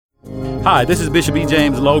Hi, this is Bishop E.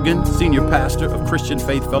 James Logan, Senior Pastor of Christian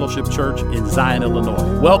Faith Fellowship Church in Zion,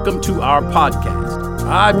 Illinois. Welcome to our podcast.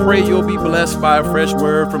 I pray you'll be blessed by a fresh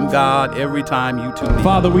word from God every time you tune in.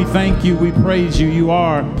 Father, we thank you, we praise you. You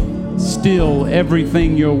are still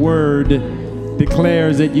everything your word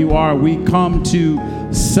declares that you are. We come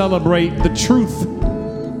to celebrate the truth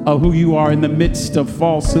of who you are in the midst of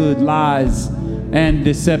falsehood, lies, and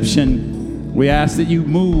deception. We ask that you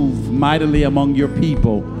move mightily among your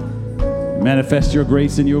people. Manifest your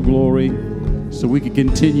grace and your glory so we can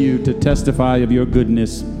continue to testify of your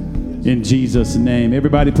goodness in Jesus' name.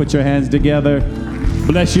 Everybody put your hands together.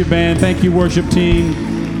 Bless you, band. Thank you, worship team.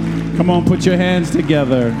 Come on, put your hands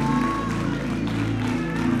together.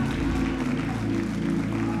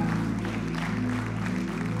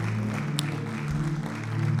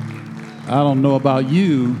 I don't know about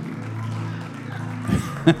you.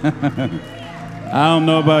 I don't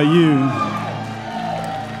know about you.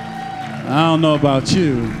 I don't know about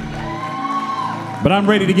you, but I'm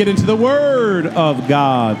ready to get into the Word of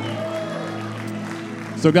God.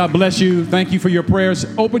 So God bless you. Thank you for your prayers.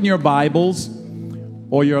 Open your Bibles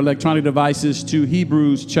or your electronic devices to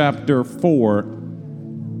Hebrews chapter 4.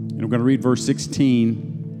 And we're going to read verse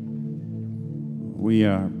 16. We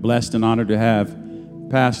are blessed and honored to have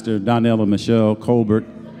Pastor Donnell and Michelle Colbert,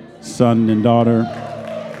 son and daughter.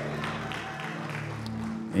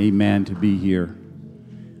 Amen, to be here.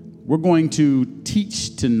 We're going to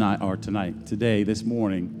teach this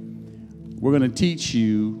morning, we're going to teach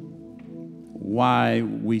you why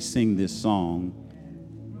we sing this song,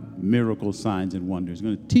 Miracles, Signs, and Wonders.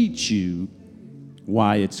 We're going to teach you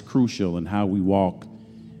why it's crucial and how we walk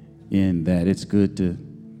in that. It's good to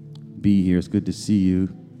be here. It's good to see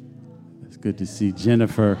you. It's good to see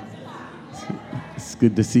Jennifer. It's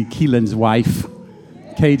good to see Keelan's wife,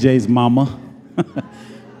 KJ's mama.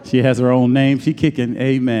 She has her own name. She kicking.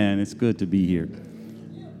 Amen. It's good to be here.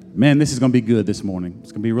 Man, this is going to be good this morning.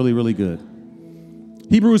 It's going to be really, really good.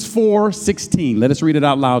 Hebrews 4:16. Let us read it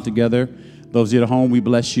out loud together. Those of you at home, we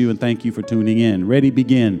bless you and thank you for tuning in. Ready,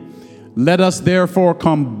 begin. Let us therefore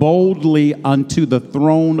come boldly unto the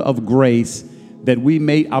throne of grace that we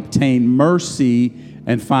may obtain mercy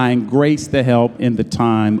and find grace to help in the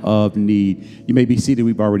time of need. You may be seated.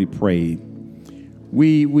 We've already prayed.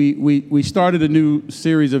 We started a new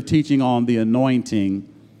series of teaching on the anointing,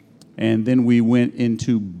 and then we went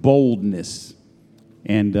into boldness.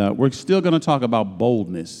 And we're still going to talk about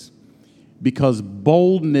boldness because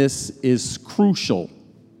boldness is crucial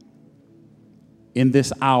in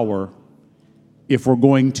this hour if we're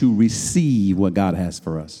going to receive what God has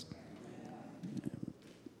for us.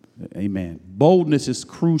 Amen. Boldness is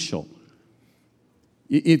crucial.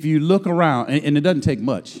 If you look around, and it doesn't take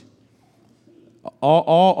much.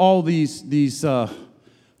 All these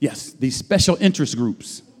special interest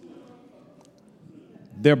groups,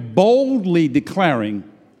 they're boldly declaring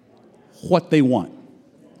what they want.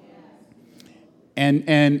 And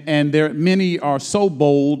many are so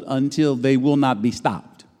bold until they will not be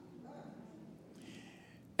stopped.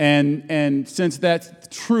 And since that's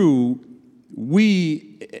true,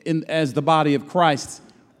 we, as the body of Christ,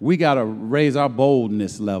 we got to raise our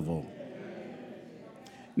boldness level.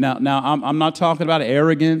 Now, I'm not talking about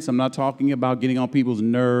arrogance. I'm not talking about getting on people's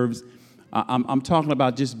nerves. I'm talking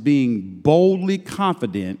about just being boldly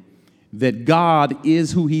confident that God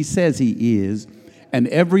is who he says he is, and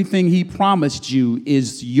everything he promised you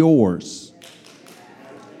is yours.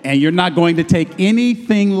 And you're not going to take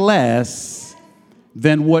anything less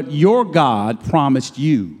than what your God promised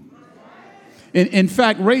you. In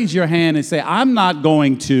fact, raise your hand and say, I'm not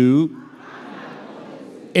going to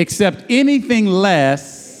accept anything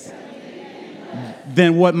less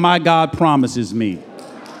than what my God promises me.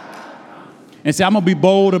 And say, I'm going to be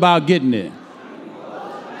bold about getting it.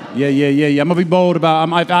 Yeah. I'm going to be bold about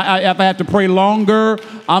if I have to pray longer,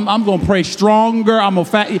 I'm going to pray stronger.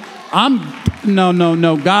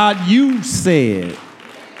 No. God, you said.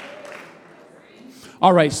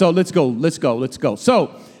 All right, so let's go.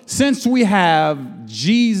 So since we have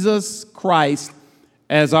Jesus Christ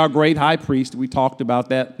as our great high priest, we talked about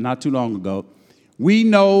that not too long ago. We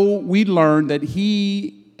learned that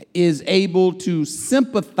he is able to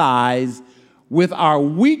sympathize with our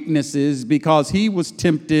weaknesses because he was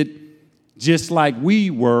tempted just like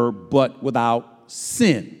we were, but without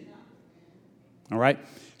sin. All right?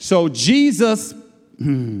 So Jesus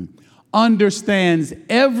understands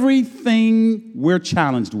everything we're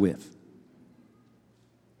challenged with.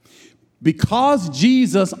 Because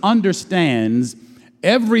Jesus understands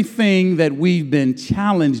everything that we've been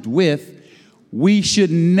challenged with, we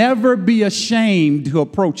should never be ashamed to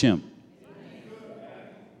approach him.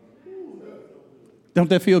 Don't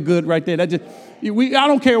that feel good right there? I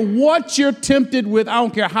don't care what you're tempted with. I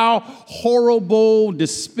don't care how horrible,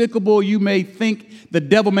 despicable you may think the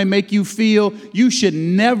devil may make you feel. You should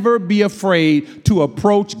never be afraid to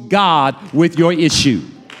approach God with your issue.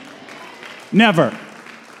 Never.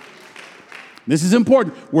 This is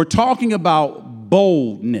important. We're talking about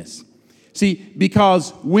boldness. See,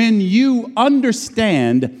 because when you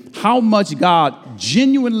understand how much God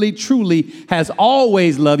genuinely, truly has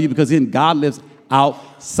always loved you, because in God lives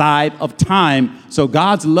outside of time. So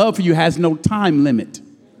God's love for you has no time limit.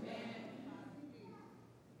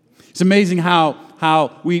 It's amazing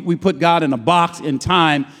how we put God in a box in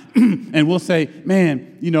time and we'll say,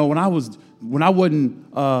 man, you know, when I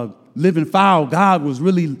wasn't living foul, God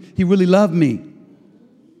he really loved me.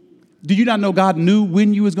 Do you not know God knew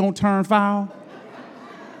when you was going to turn foul?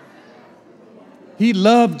 He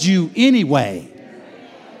loved you anyway.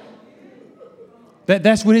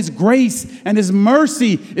 That's what his grace and his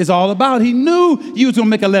mercy is all about. He knew you was going to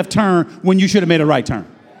make a left turn when you should have made a right turn.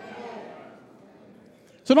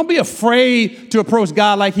 So don't be afraid to approach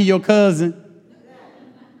God like he your cousin.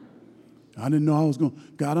 I didn't know I was going to.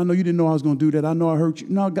 God, I know you didn't know I was going to do that. I know I hurt you.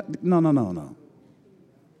 No, God, no.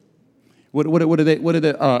 What did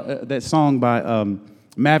that song by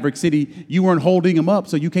Maverick City? You weren't holding him up,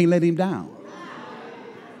 so you can't let him down.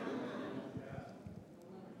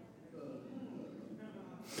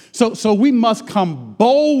 So we must come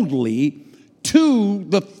boldly to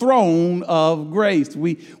the throne of grace.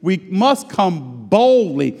 We must come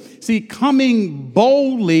boldly. See, coming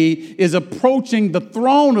boldly is approaching the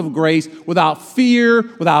throne of grace without fear,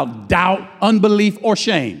 without doubt, unbelief, or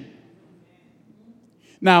shame.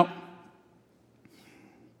 Now,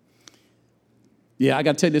 yeah, I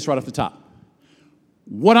got to tell you this right off the top.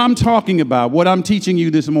 What I'm talking about, what I'm teaching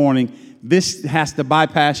you this morning, this has to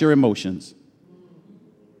bypass your emotions.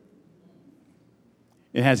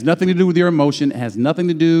 It has nothing to do with your emotion. It has nothing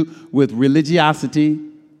to do with religiosity.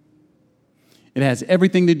 It has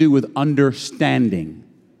everything to do with understanding.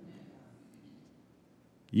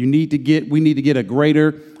 We need to get a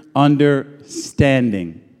greater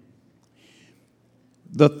understanding.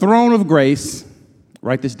 The throne of grace,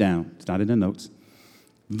 write this down. It's not in the notes.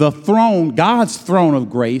 The throne, God's throne of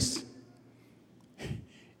grace,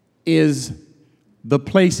 is the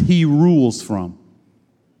place he rules from.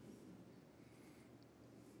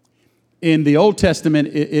 In the Old Testament,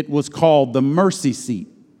 it was called the mercy seat.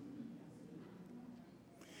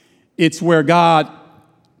 It's where God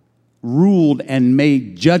ruled and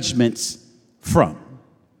made judgments from.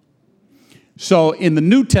 So in the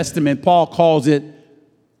New Testament, Paul calls it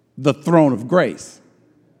the throne of grace.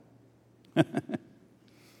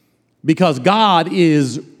 Because God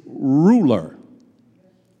is ruler.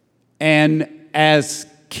 And as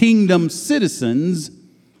kingdom citizens,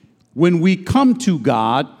 when we come to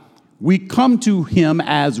God, we come to him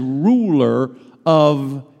as ruler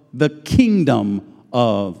of the kingdom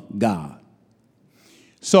of God.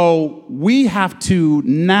 So we have to,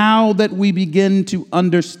 now that we begin to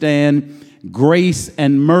understand grace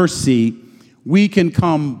and mercy, we can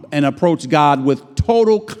come and approach God with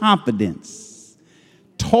total confidence,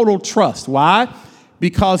 total trust. Why?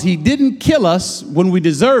 Because he didn't kill us when we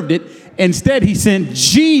deserved it. Instead, he sent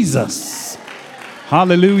Jesus.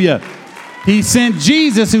 Hallelujah. He sent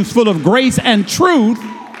Jesus, who's full of grace and truth.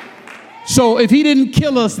 So if he didn't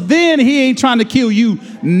kill us then, he ain't trying to kill you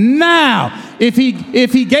now. If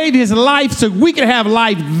he gave his life so we could have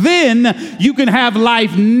life then, you can have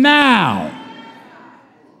life now.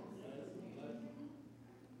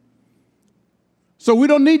 So we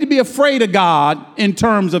don't need to be afraid of God in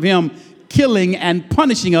terms of him killing and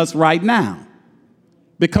punishing us right now,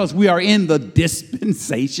 because we are in the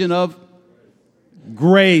dispensation of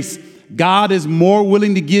grace. God is more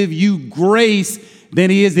willing to give you grace than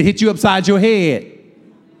he is to hit you upside your head.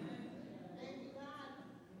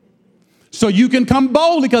 So you can come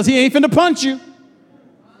boldly because he ain't finna punch you.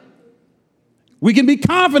 We can be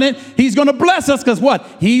confident he's going to bless us because what?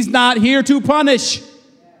 He's not here to punish.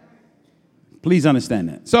 Please understand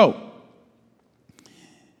that. So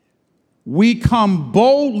we come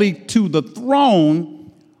boldly to the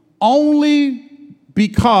throne only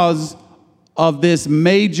because of this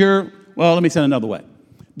major, well, let me say it another way.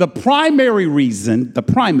 The primary reason,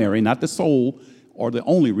 not the sole or the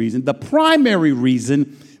only reason, the primary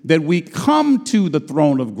reason that we come to the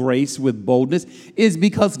throne of grace with boldness is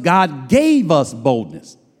because God gave us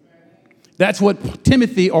boldness. That's what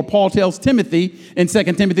Timothy or Paul tells Timothy in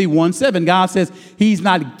 2 Timothy 1:7. God says he's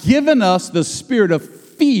not given us the spirit of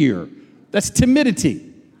fear. That's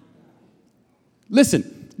timidity.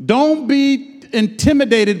 Listen, don't be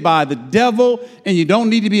intimidated by the devil, and you don't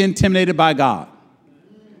need to be intimidated by God.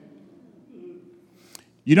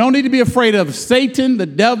 You don't need to be afraid of Satan, the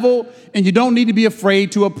devil, and you don't need to be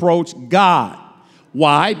afraid to approach God.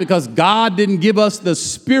 Why? Because God didn't give us the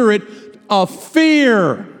spirit of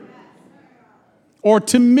fear or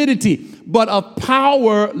timidity, but of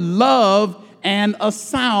power, love, and a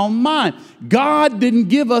sound mind. God didn't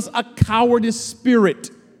give us a cowardice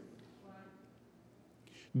spirit.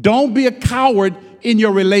 Don't be a coward in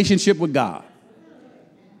your relationship with God.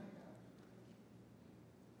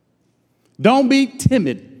 Don't be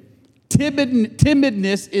timid.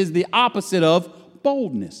 Timidness is the opposite of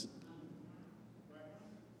boldness.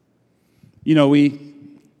 You know,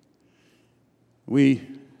 we've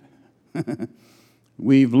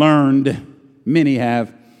learned, many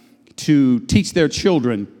have, to teach their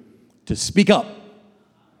children to speak up.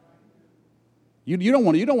 You don't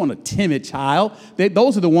want a timid child.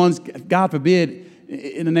 Those are the ones, God forbid,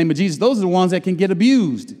 in the name of Jesus, those are the ones that can get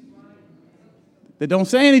abused. That don't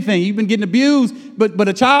say anything. You've been getting abused, but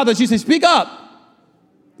a child that you say, speak up.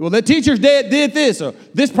 Well, the teacher did this, or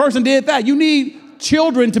this person did that. You need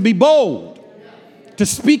children to be bold, to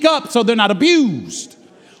speak up so they're not abused.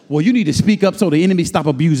 Well, you need to speak up so the enemy stop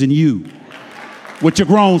abusing you with your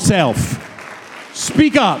grown self.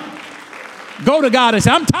 Speak up. Go to God and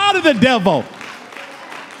say, I'm tired of the devil.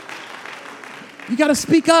 You got to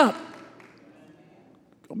speak up.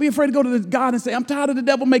 Don't be afraid to go to God and say, I'm tired of the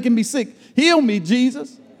devil making me sick. Heal me,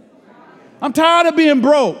 Jesus. I'm tired of being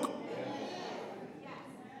broke.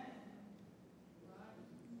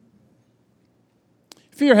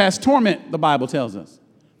 Fear has torment, the Bible tells us.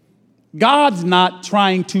 God's not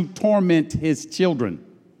trying to torment his children.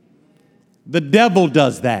 The devil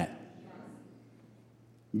does that.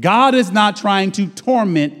 God is not trying to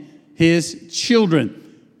torment his children.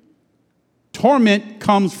 Torment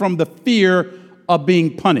comes from the fear of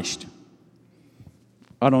being punished.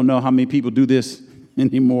 I don't know how many people do this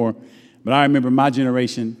anymore, but I remember my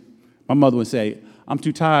generation, my mother would say, I'm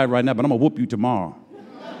too tired right now, but I'm going to whoop you tomorrow.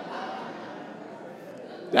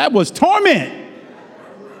 That was torment.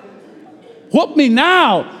 Whoop me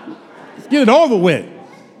now. Let's get it over with.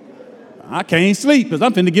 I can't sleep because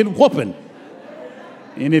I'm finna get whooping.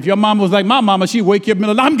 And if your mama was like my mama, she'd wake you up in the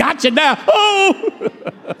middle of the night, I'm got you now. Oh!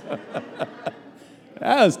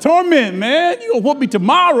 That was torment, man. You gonna whoop me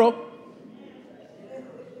tomorrow.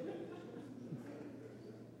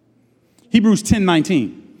 Hebrews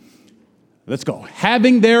 10:19. Let's go.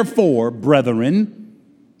 Having therefore, brethren,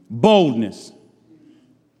 boldness.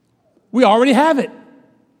 We already have it.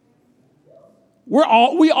 We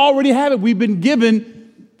already have it. We've been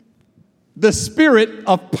given the spirit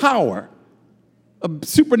of power, of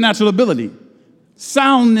supernatural ability,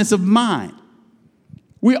 soundness of mind.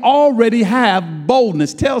 We already have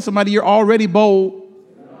boldness. Tell somebody you're already bold.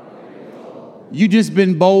 You just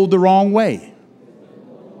been bold the wrong way.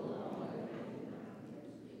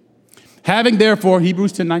 Having therefore,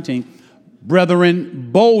 Hebrews 10:19,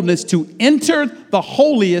 brethren, boldness to enter the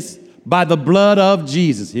holiest by the blood of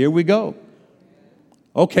Jesus. Here we go.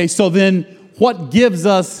 Okay, so then what gives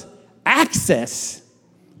us access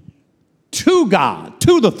to God,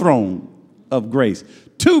 to the throne of grace,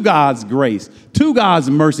 to God's grace, to God's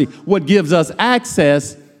mercy? What gives us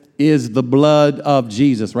access is the blood of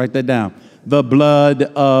Jesus. Write that down. The blood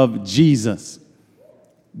of Jesus.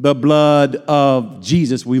 The blood of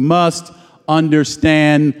Jesus. We must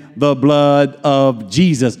understand the blood of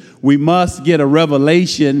Jesus. We must get a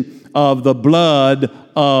revelation of the blood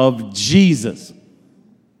of Jesus.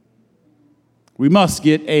 We must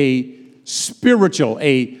get a spiritual,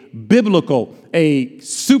 a biblical, a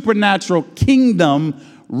supernatural kingdom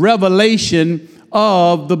revelation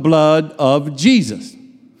of the blood of Jesus.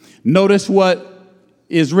 Notice what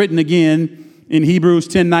is written again in Hebrews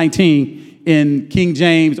 10:19 in King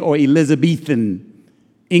James or Elizabethan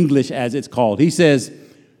English as it's called. He says,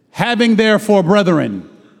 having therefore, brethren.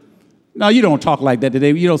 Now, you don't talk like that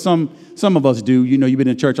today. You know, some of us do. You know, you've been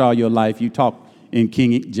in church all your life. You talk in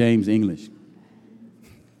King James English.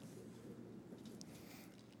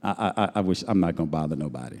 I wish I'm not going to bother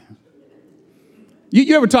nobody.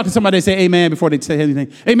 You ever talk to somebody that say amen before they say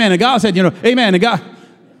anything? Amen. And God said, you know, amen. And God,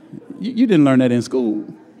 you didn't learn that in school.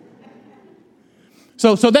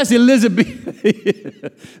 So that's that's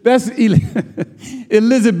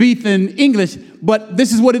Elizabethan English, but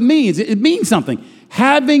this is what it means. It means something.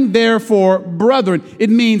 Having therefore, brethren, it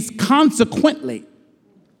means consequently.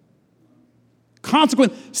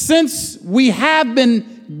 Since we have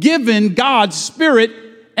been given God's spirit,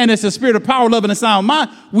 and it's a spirit of power, love, and a sound mind,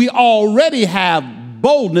 we already have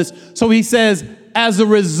boldness. So he says, as a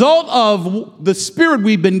result of the spirit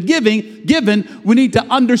we've been given, we need to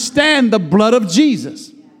understand the blood of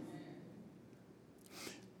Jesus.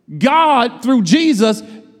 God, through Jesus,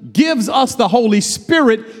 gives us the Holy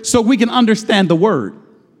Spirit so we can understand the Word.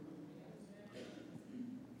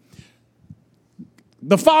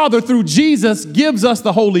 The Father, through Jesus, gives us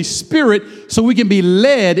the Holy Spirit so we can be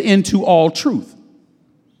led into all truth.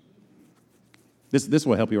 This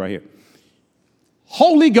will help you right here.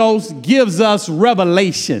 Holy Ghost gives us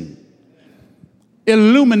revelation,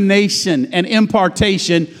 illumination, and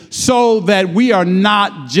impartation so that we are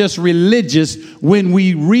not just religious when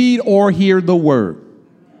we read or hear the Word.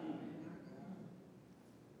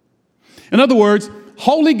 In other words,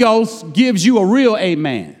 Holy Ghost gives you a real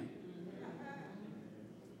amen.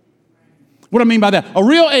 What I mean by that? A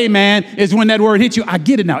real amen is when that word hits you, I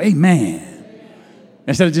get it now, amen.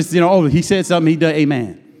 Instead of just, oh, he said something, he did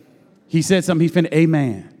amen. He said something, he finished,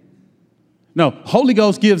 amen. No, Holy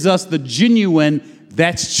Ghost gives us the genuine,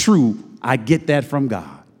 that's true, I get that from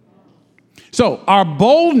God. So our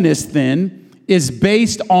boldness then is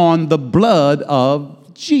based on the blood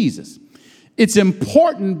of Jesus. It's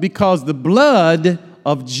important because the blood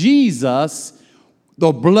of Jesus,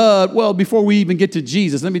 before we even get to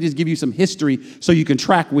Jesus, let me just give you some history so you can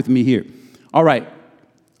track with me here. All right.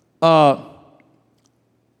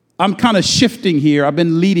 I'm kind of shifting here. I've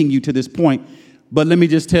been leading you to this point, but let me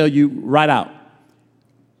just tell you right out.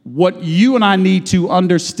 What you and I need to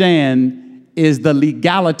understand is the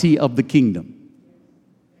legality of the kingdom.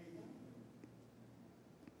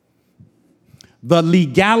 The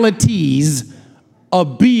legalities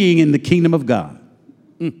of being in the kingdom of God.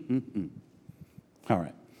 All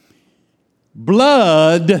right.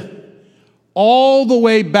 Blood, all the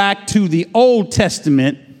way back to the Old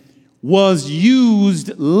Testament, was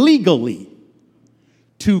used legally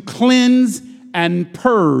to cleanse and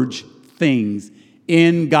purge things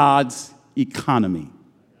in God's economy.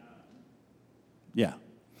 Yeah.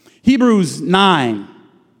 Hebrews 9,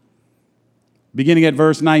 beginning at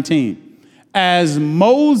verse 19. As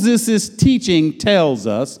Moses' teaching tells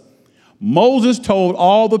us, Moses told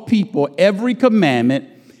all the people every commandment.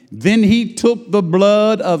 Then he took the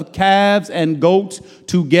blood of calves and goats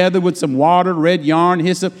together with some water, red yarn,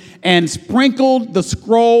 hyssop, and sprinkled the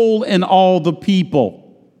scroll and all the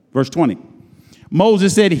people. Verse 20.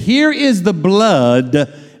 Moses said, here is the blood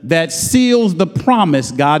that seals the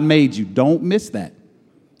promise God made you. Don't miss that.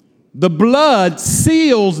 The blood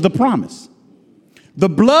seals the promise. The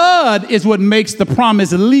blood is what makes the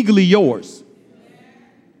promise legally yours.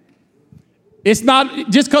 It's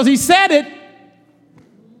not just because he said it,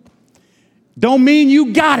 don't mean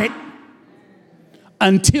you got it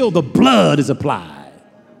until the blood is applied.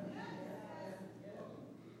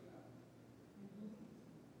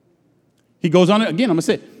 He goes on again. I'm going to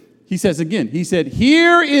say it. He says again, he said,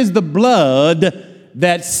 here is the blood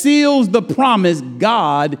that seals the promise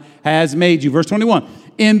God has made you. Verse 21.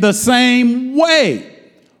 In the same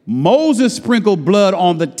way, Moses sprinkled blood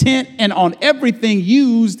on the tent and on everything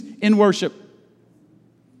used in worship.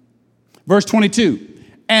 Verse 22.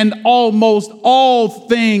 And almost all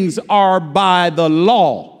things are by the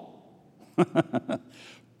law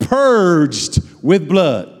purged with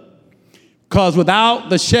blood. Because without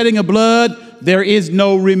the shedding of blood, there is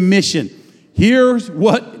no remission. Here's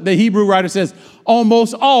what the Hebrew writer says.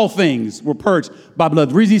 Almost all things were purged by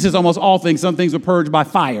blood. The reason he says almost all things, some things were purged by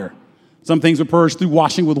fire. Some things were purged through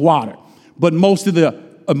washing with water. But most of the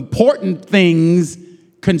important things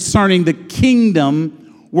concerning the kingdom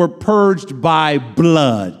were purged by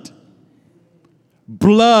blood.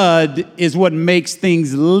 Blood is what makes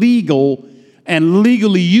things legal and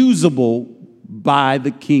legally usable by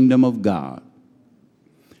the kingdom of God.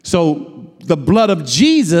 So the blood of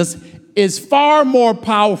Jesus is far more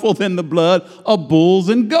powerful than the blood of bulls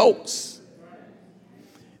and goats.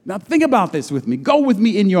 Now think about this with me. Go with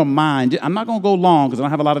me in your mind. I'm not going to go long because I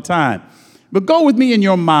don't have a lot of time. But go with me in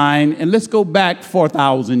your mind and let's go back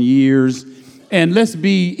 4,000 years. And let's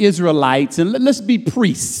be Israelites and let's be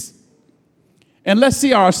priests. And let's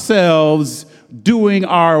see ourselves doing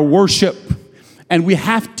our worship. And we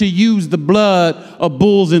have to use the blood of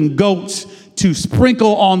bulls and goats to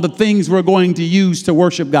sprinkle on the things we're going to use to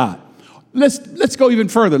worship God. Let's go even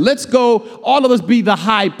further. Let's go, all of us be the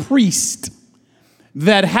high priest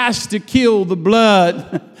that has to kill the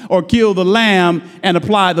blood or kill the lamb and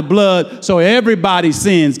apply the blood so everybody's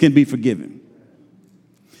sins can be forgiven.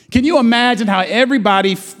 Can you imagine how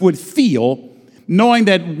everybody would feel knowing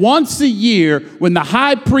that once a year when the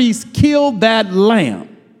high priest killed that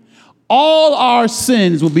lamb, all our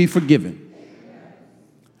sins will be forgiven?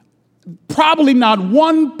 Probably not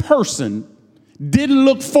one person didn't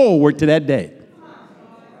look forward to that day.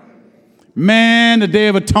 Man, the Day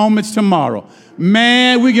of Atonement's tomorrow.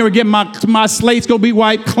 Man, we're going to get my slate's going to be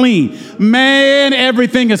wiped clean. Man,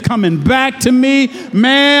 everything is coming back to me.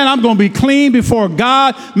 Man, I'm going to be clean before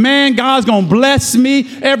God. Man, God's going to bless me.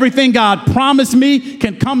 Everything God promised me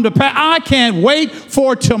can come to pass. I can't wait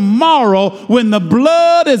for tomorrow when the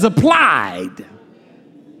blood is applied.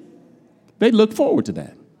 They look forward to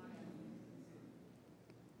that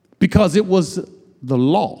because it was the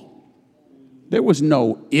law. There was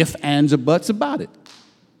no ifs, ands, or buts about it.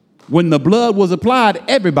 When the blood was applied,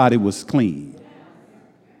 everybody was clean.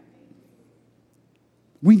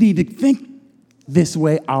 We need to think this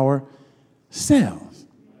way ourselves.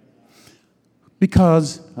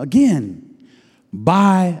 Because, again,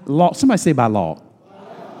 by law, somebody say by law.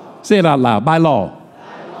 Say it out loud, by law.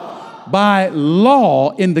 By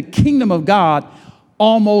law, in the kingdom of God,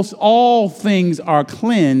 almost all things are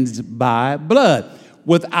cleansed by blood.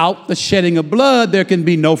 Without the shedding of blood, there can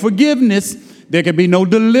be no forgiveness. There can be no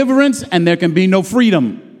deliverance, and there can be no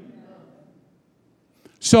freedom.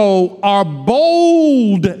 So our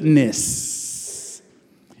boldness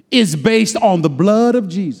is based on the blood of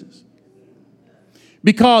Jesus.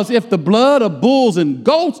 Because if the blood of bulls and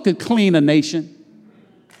goats could clean a nation,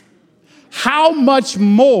 how much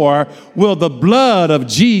more will the blood of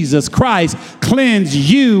Jesus Christ cleanse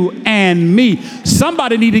you and me?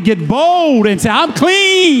 Somebody need to get bold and say, I'm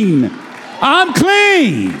clean. I'm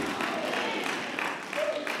clean.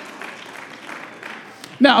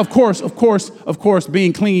 Now, of course,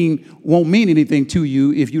 being clean won't mean anything to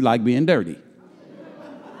you if you like being dirty.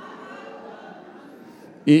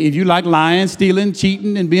 If you like lying, stealing,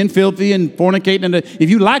 cheating, and being filthy and fornicating, and if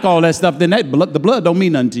you like all that stuff, then the blood don't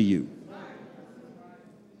mean nothing to you.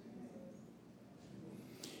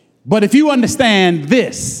 But if you understand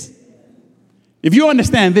this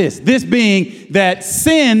being that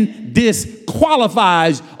sin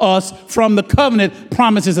disqualifies us from the covenant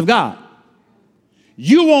promises of God,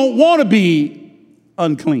 you won't want to be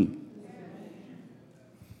unclean.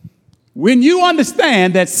 When you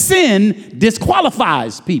understand that sin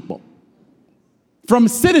disqualifies people from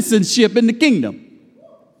citizenship in the kingdom,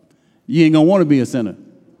 you ain't going to want to be a sinner.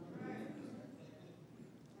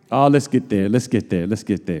 Oh, let's get there.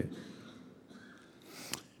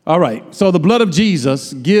 All right. So the blood of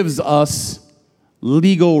Jesus gives us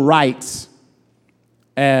legal rights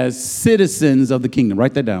as citizens of the kingdom.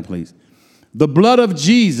 Write that down, please. The blood of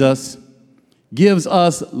Jesus gives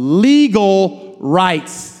us legal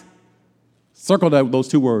rights. Circle those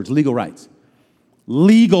two words, legal rights.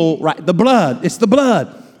 Legal right. The blood, it's the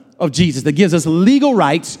blood of Jesus that gives us legal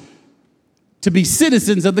rights to be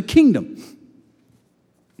citizens of the kingdom.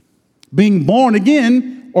 Being born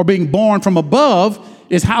again or being born from above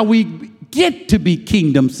is how we get to be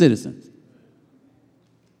kingdom citizens.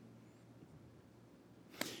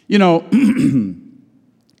 You know,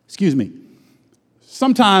 excuse me.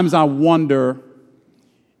 Sometimes I wonder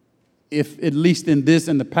if, at least in this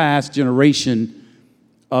and the past generation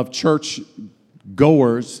of church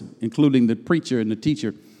goers, including the preacher and the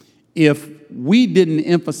teacher, if we didn't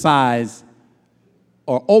emphasize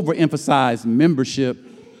or overemphasize membership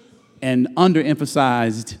and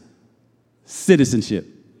underemphasized citizenship.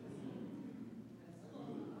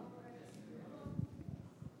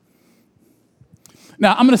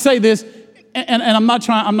 Now, I'm going to say this, and I'm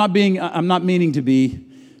not meaning to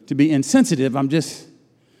be insensitive. I'm just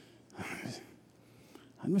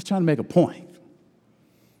trying to make a point.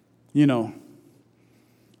 You know.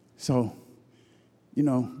 So, you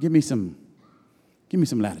know, give me some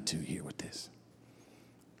latitude here with this.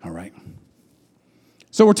 All right.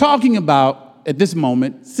 So we're talking about, at this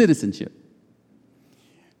moment, citizenship.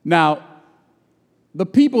 Now, the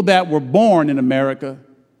people that were born in America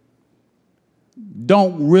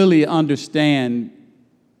don't really understand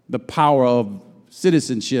the power of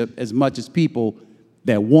citizenship as much as people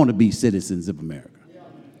that want to be citizens of America.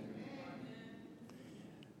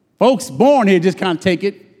 Folks born here just kind of take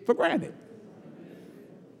it for granted.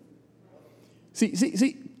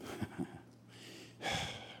 See.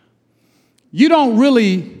 You don't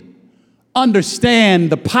really understand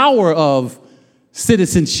the power of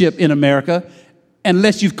citizenship in America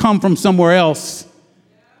unless you've come from somewhere else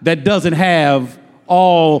that doesn't have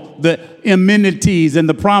all the amenities and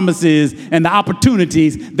the promises and the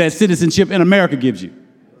opportunities that citizenship in America gives you.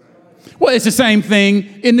 Well, it's the same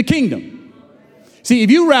thing in the kingdom. See,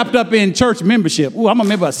 if you wrapped up in church membership, I'm a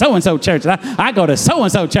member of so-and-so church, I go to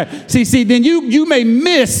so-and-so church. See, then you may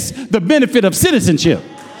miss the benefit of citizenship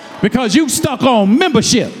because you stuck on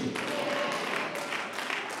membership.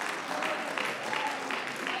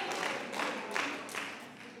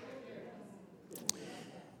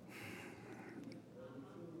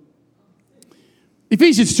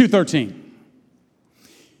 Ephesians 2:13.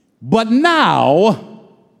 But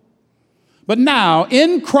now,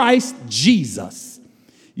 in Christ Jesus,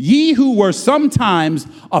 ye who were sometimes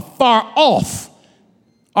afar off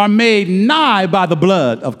are made nigh by the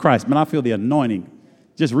blood of Christ. Man, I feel the anointing.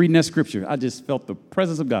 Just reading that scripture, I just felt the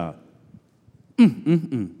presence of God.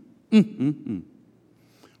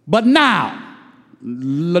 But now,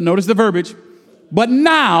 notice the verbiage, but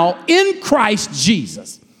now in Christ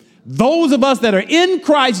Jesus, those of us that are in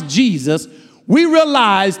Christ Jesus, we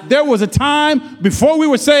realized there was a time before we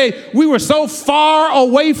were saved, we were so far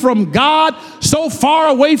away from God, so far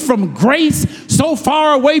away from grace, so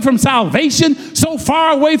far away from salvation, so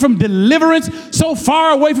far away from deliverance, so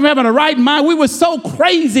far away from having a right mind. We were so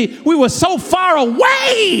crazy. We were so far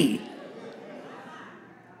away.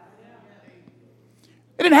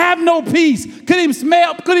 They didn't have no peace. Couldn't even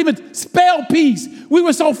spell peace. We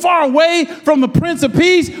were so far away from the Prince of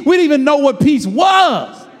Peace, we didn't even know what peace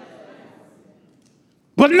was.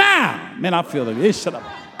 But now, man, I feel it. Shut up.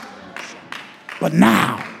 But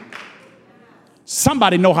now,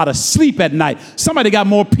 somebody know how to sleep at night. Somebody got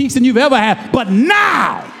more peace than you've ever had. But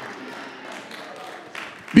now,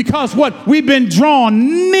 because what? We've been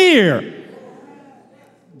drawn near.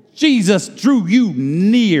 Jesus drew you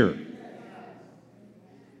near.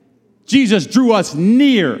 Jesus drew us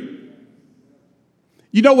near.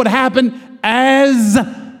 You know what happened as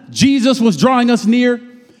Jesus was drawing us near?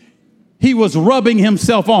 He was rubbing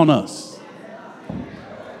himself on us.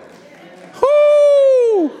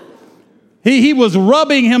 Woo! He was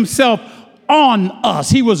rubbing himself on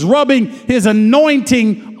us. He was rubbing his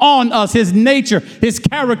anointing on us, his nature, his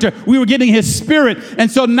character. We were getting his spirit.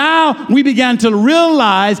 And so now we began to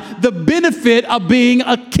realize the benefit of being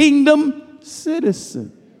a kingdom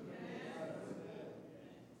citizen.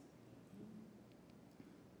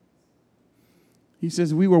 He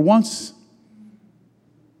says, we were once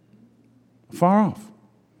far off,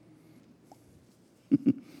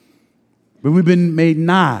 but we've been made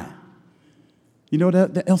nigh. You know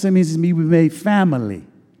what that else means? Is me, we've made family.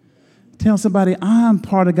 Tell somebody, I'm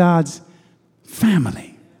part of God's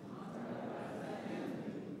family.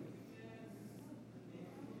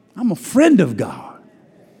 I'm a friend of God.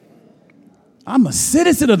 I'm a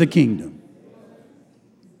citizen of the kingdom.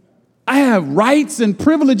 I have rights and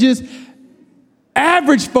privileges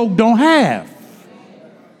average folk don't have.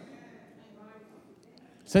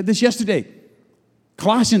 Said this yesterday.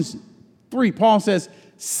 Colossians 3, Paul says,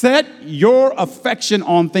 set your affection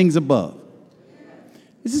on things above.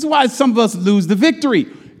 This is why some of us lose the victory,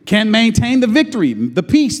 can't maintain the victory, the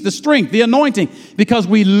peace, the strength, the anointing, because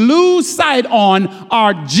we lose sight on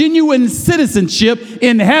our genuine citizenship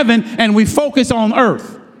in heaven and we focus on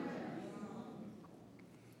earth.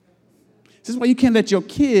 This is why you can't let your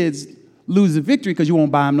kids lose the victory, because you won't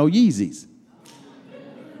buy them no Yeezys.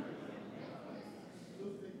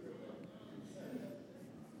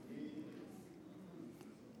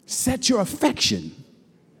 Set your affection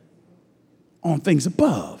on things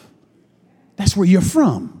above. That's where you're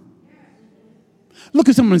from. Look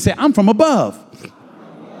at someone and say, I'm from above.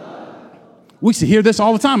 We used to hear this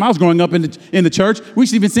all the time. I was growing up in the church. We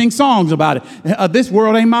used to even sing songs about it. This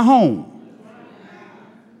world ain't my home.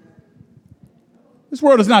 This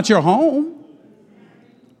world is not your home.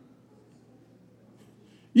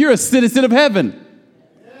 You're a citizen of heaven.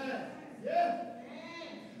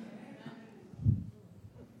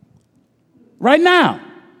 Right now.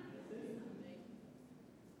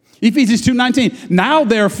 Ephesians 2:19. Now,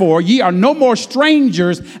 therefore, ye are no more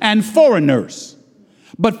strangers and foreigners,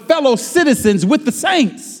 but fellow citizens with the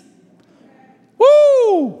saints.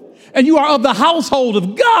 Woo! And you are of the household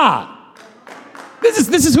of God. This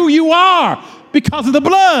is who you are because of the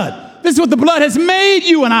blood. This is what the blood has made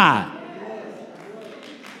you and I.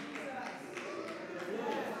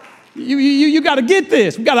 You got to get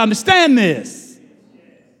this. We got to understand this.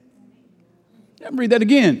 Let me read that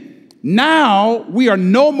again. Now we are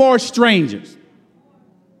no more strangers.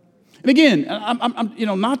 And again,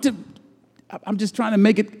 I'm just trying to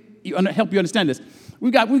make it help you understand this. We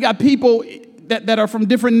got people that are from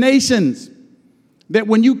different nations. That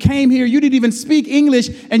when you came here, you didn't even speak English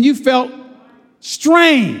and you felt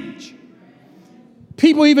strange.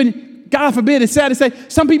 People even, God forbid, it's sad to say,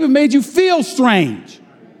 some people made you feel strange.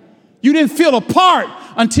 You didn't feel a part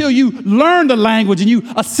until you learned the language and you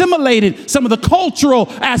assimilated some of the cultural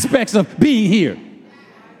aspects of being here.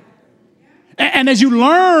 And as you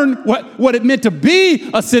learn what it meant to be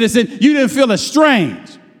a citizen, you didn't feel as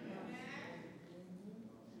strange.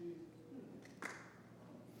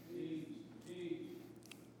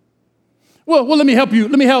 Well, let me help you.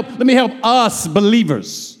 Let me help us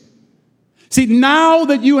believers. See, now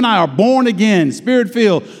that you and I are born again,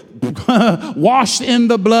 spirit-filled, washed in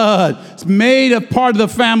the blood, made a part of the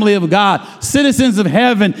family of God, citizens of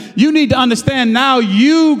heaven. You need to understand now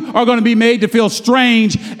you are going to be made to feel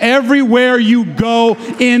strange everywhere you go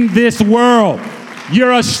in this world.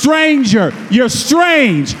 You're a stranger. You're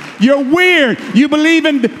strange. You're weird. You believe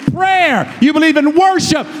in prayer. You believe in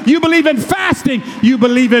worship. You believe in fasting. You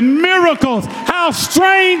believe in miracles. How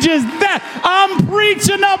strange is that? I'm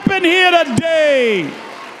preaching up in here today.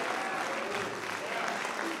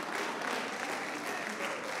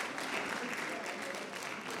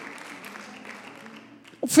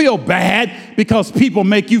 Don't feel bad because people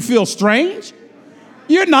make you feel strange.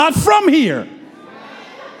 You're not from here.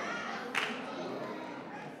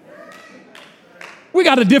 We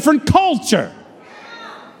got a different culture.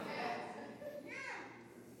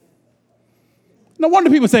 No wonder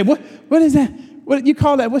people say, what is that? What you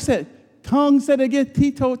call that? What's that? Tongue said again,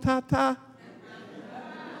 tito ta.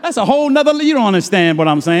 That's a whole nother, you don't understand what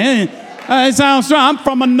I'm saying. It sounds strong. I'm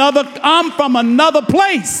from another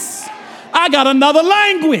place. I got another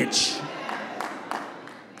language.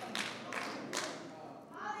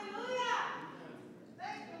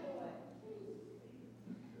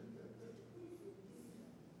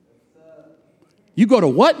 You go to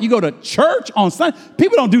what? You go to church on Sunday?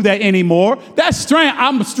 People don't do that anymore. That's strange.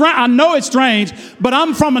 I know it's strange, but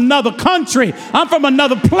I'm from another country. I'm from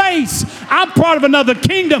another place. I'm part of another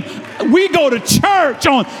kingdom. We go to church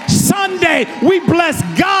on Sunday. We bless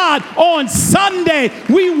God on Sunday.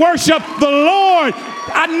 We worship the Lord.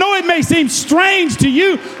 I know it may seem strange to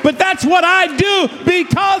you, but that's what I do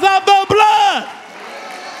because of the blood.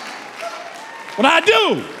 What I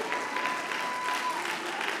do.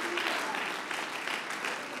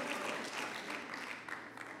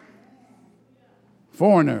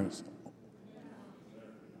 Foreigners.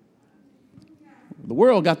 The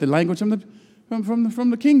world got the language from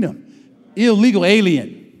the kingdom. Illegal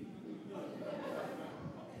alien.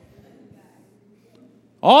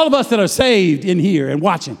 All of us that are saved in here and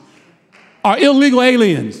watching are illegal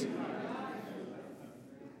aliens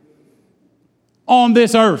on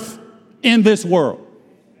this earth, in this world.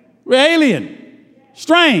 We're alien,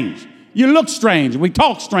 strange. You look strange. We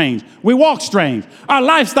talk strange. We walk strange. Our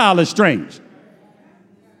lifestyle is strange.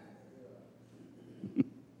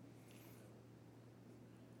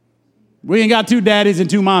 We ain't got two daddies and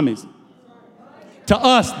two mommies. To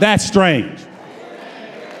us, that's strange.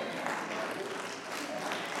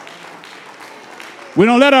 We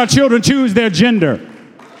don't let our children choose their gender.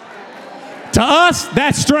 To us,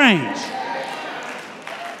 that's strange.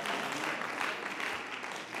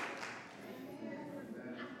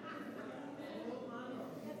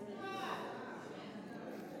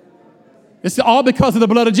 It's all because of the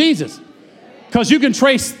blood of Jesus. Because you can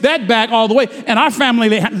trace that back all the way. And our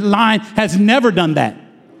family line has never done that.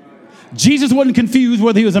 Jesus wasn't confused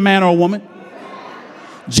whether he was a man or a woman.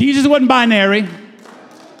 Jesus wasn't binary.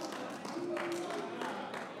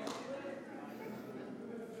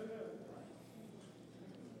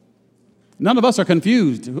 None of us are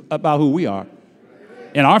confused about who we are.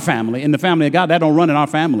 In our family, in the family of God, that don't run in our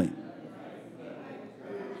family.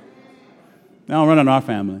 That don't run in our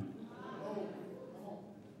family.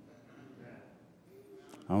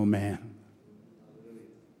 Oh, man.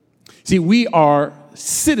 See, we are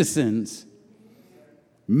citizens,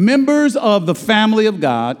 members of the family of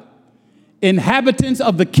God, inhabitants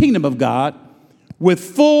of the kingdom of God, with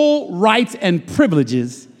full rights and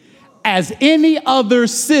privileges as any other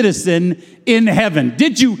citizen in heaven.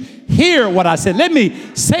 Did you hear what I said? Let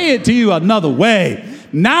me say it to you another way.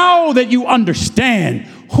 Now that you understand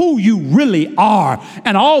who you really are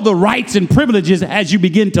and all the rights and privileges as you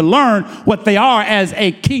begin to learn what they are as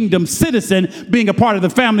a kingdom citizen, being a part of the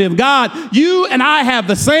family of God, you and I have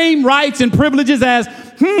the same rights and privileges as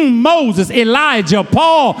Moses, Elijah,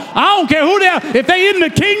 Paul. I don't care who they are. If they in the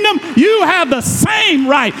kingdom, you have the same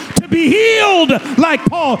right to be healed like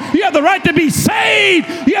Paul. You have the right to be saved.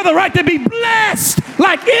 You have the right to be blessed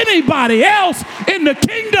like anybody else in the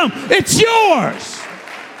kingdom. It's yours.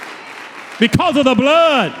 Because of the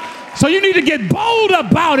blood. So you need to get bold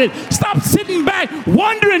about it. Stop sitting back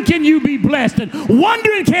wondering, can you be blessed? And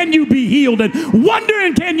wondering, can you be healed? And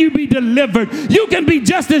wondering, can you be delivered? You can be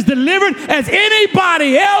just as delivered as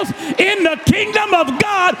anybody else in the kingdom of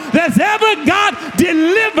God that's ever got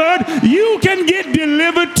delivered. You can get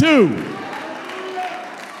delivered too.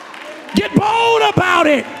 Get bold about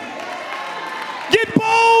it. Get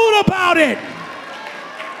bold about it.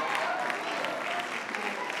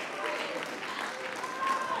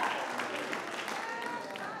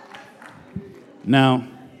 Now,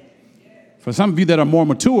 for some of you that are more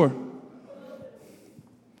mature,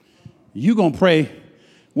 you're going to pray,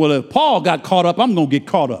 well, if Paul got caught up, I'm going to get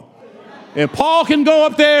caught up. If Paul can go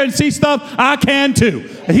up there and see stuff, I can too.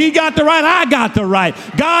 He got the right, I got the right.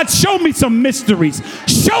 God, show me some mysteries.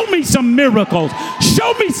 Show me some miracles.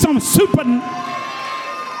 Show me some super. You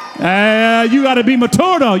got to be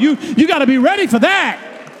mature though. You got to be ready for that.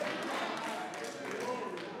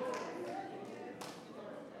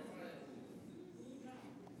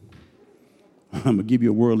 I'm going to give you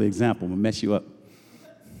a worldly example. I'm going to mess you up.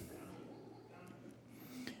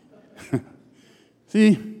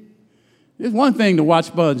 See, it's one thing to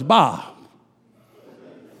watch SpongeBob.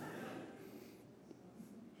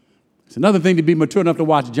 It's another thing to be mature enough to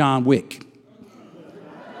watch John Wick.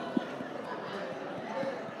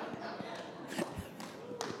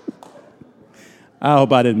 I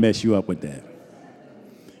hope I didn't mess you up with that.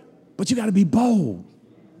 But you got to be bold.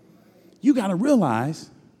 You got to realize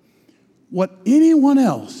what anyone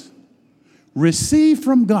else received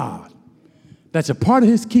from God that's a part of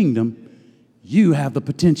his kingdom, you have the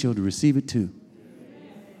potential to receive it too.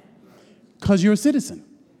 Because you're a citizen.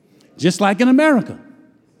 Just like in America.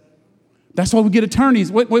 That's why we get attorneys.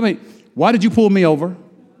 Wait. Why did you pull me over?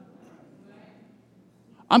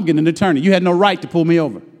 I'm getting an attorney. You had no right to pull me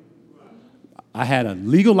over. I had a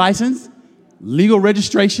legal license, legal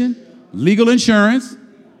registration, legal insurance.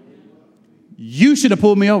 You should have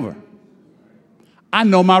pulled me over. I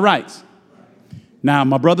know my rights. Now,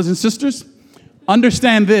 my brothers and sisters,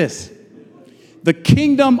 understand this. The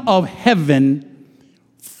kingdom of heaven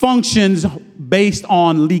functions based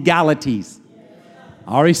on legalities.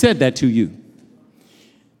 I already said that to you.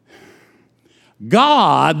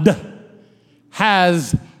 God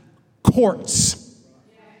has courts.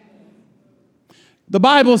 The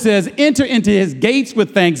Bible says, enter into his gates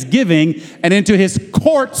with thanksgiving and into his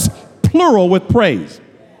courts, plural, with praise.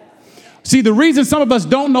 See, the reason some of us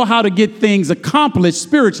don't know how to get things accomplished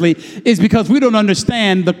spiritually is because we don't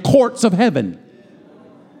understand the courts of heaven.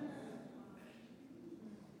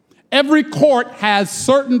 Every court has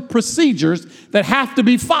certain procedures that have to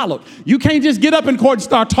be followed. You can't just get up in court and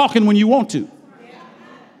start talking when you want to.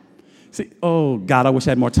 See, oh God, I wish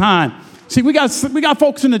I had more time. See, we got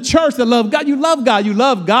folks in the church that love God. You love God. You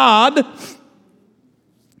love God.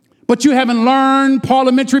 But you haven't learned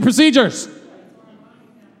parliamentary procedures.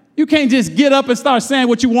 You can't just get up and start saying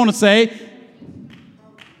what you want to say.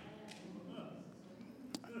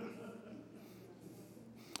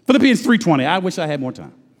 Philippians 3:20. I wish I had more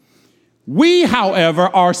time. We, however,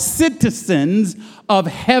 are citizens of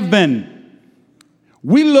heaven.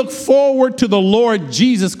 We look forward to the Lord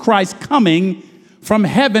Jesus Christ coming from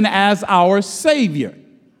heaven as our Savior.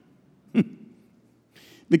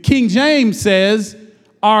 The King James says,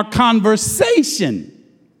 our conversation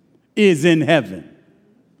is in heaven.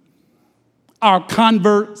 Our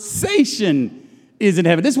conversation is in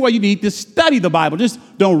heaven. This is why you need to study the Bible. Just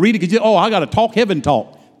don't read it because I got to talk heaven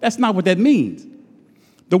talk. That's not what that means.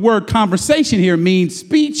 The word conversation here means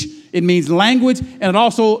speech, it means language, and it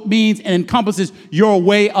also means and encompasses your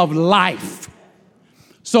way of life.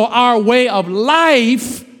 So our way of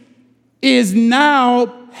life is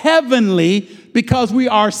now heavenly because we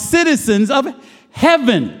are citizens of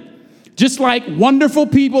heaven. Just like wonderful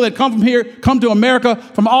people that come to America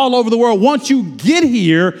from all over the world. Once you get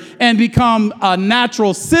here and become a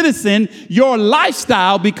natural citizen, your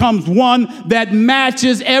lifestyle becomes one that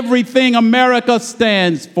matches everything America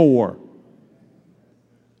stands for.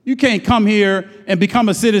 You can't come here and become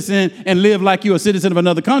a citizen and live like you're a citizen of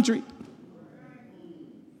another country.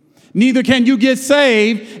 Neither can you get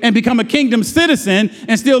saved and become a kingdom citizen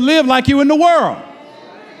and still live like you're in the world.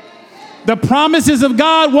 The promises of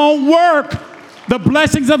God won't work. The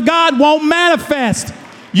blessings of God won't manifest.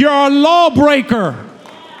 You're a lawbreaker.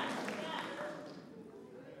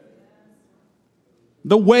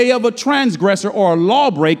 The way of a transgressor or a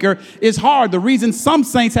lawbreaker is hard. The reason some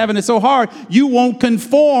saints having it so hard, you won't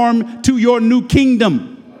conform to your new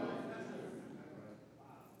kingdom.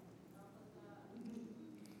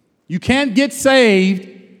 You can't get saved,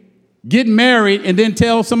 get married, and then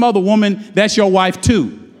tell some other woman that's your wife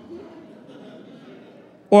too.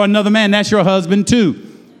 Or another man, that's your husband too.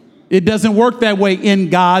 It doesn't work that way in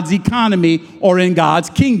God's economy or in God's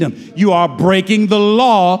kingdom. You are breaking the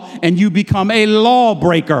law and you become a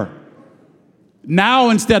lawbreaker.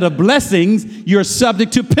 Now, instead of blessings, you're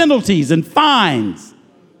subject to penalties and fines.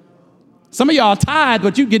 Some of y'all tired,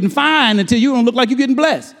 but you're getting fined until you don't look like you're getting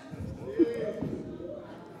blessed.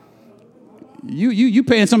 You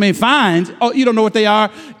paying so many fines. Oh, you don't know what they are.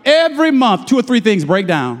 Every month, 2 or 3 things break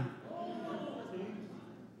down.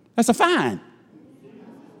 That's a fine.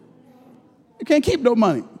 You can't keep no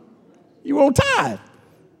money. You won't tithe.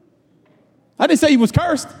 I didn't say you was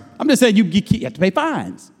cursed. I'm just saying you have to pay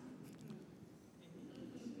fines.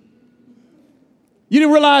 You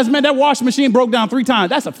didn't realize, man, that washing machine broke down 3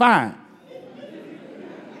 times. That's a fine.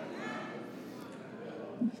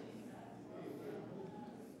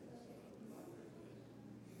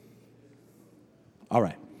 All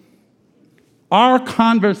right. Our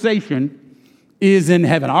conversation is in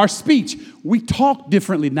heaven. Our speech, we talk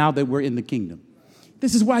differently now that we're in the kingdom.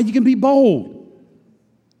 This is why you can be bold.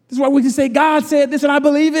 This is why we can say, God said this and I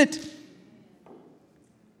believe it.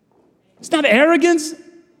 It's not arrogance.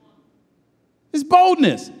 It's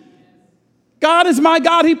boldness. God is my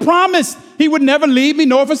God. He promised he would never leave me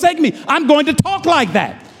nor forsake me. I'm going to talk like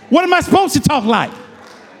that. What am I supposed to talk like?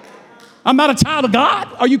 I'm not a child of God.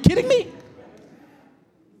 Are you kidding me?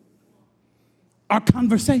 Our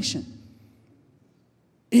conversation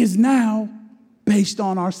is now based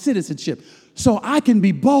on our citizenship. So I can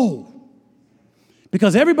be bold.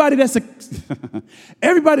 Because everybody that's a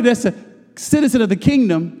citizen of the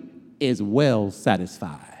kingdom is well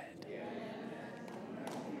satisfied.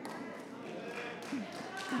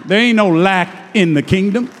 There ain't no lack in the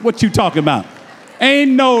kingdom. What you talking about?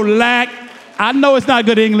 Ain't no lack. I know it's not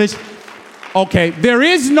good English. Okay, there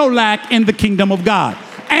is no lack in the kingdom of God.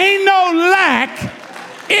 Ain't no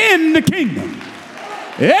lack in the kingdom.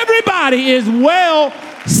 Everybody is well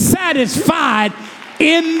satisfied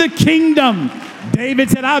in the kingdom. David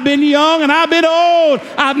said, I've been young and I've been old.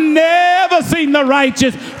 I've never seen the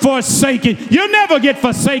righteous forsaken. You never get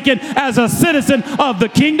forsaken as a citizen of the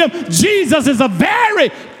kingdom. Jesus is a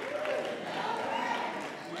very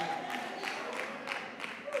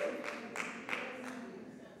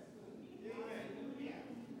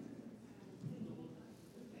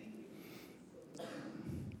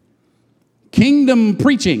kingdom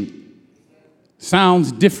preaching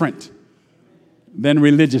sounds different than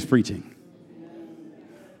religious preaching.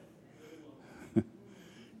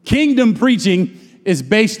 Kingdom preaching is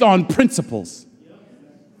based on principles,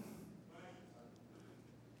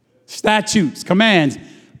 statutes, commands,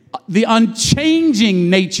 the unchanging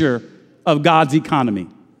nature of God's economy.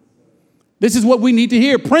 This is what we need to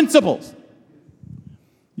hear, principles.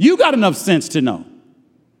 You got enough sense to know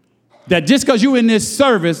that just because you're in this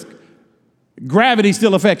service, gravity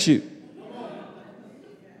still affects you.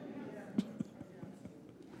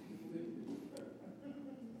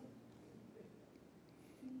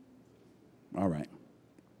 All right.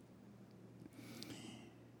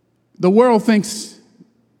 The world thinks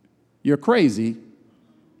you're crazy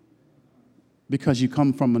because you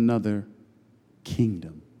come from another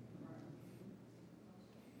kingdom.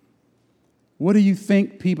 What do you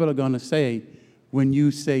think people are going to say when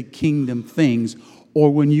you say kingdom things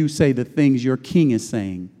or when you say the things your king is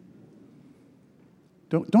saying?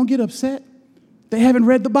 Don't get upset. They haven't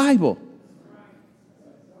read the Bible.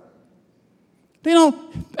 They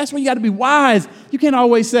don't, that's why you got to be wise. You can't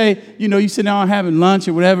always say, you sit down having lunch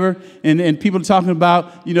or whatever, and people are talking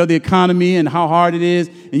about, the economy and how hard it is.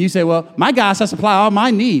 And you say, well, my God shall supply all my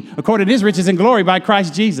need according to his riches and glory by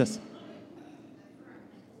Christ Jesus.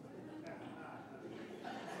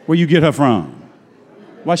 Where you get her from?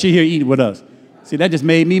 Why she here eating with us? See, that just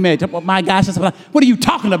made me mad. Well, my God shall supply. What are you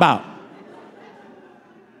talking about?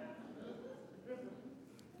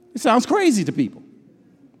 It sounds crazy to people.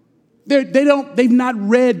 They've not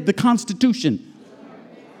read the Constitution.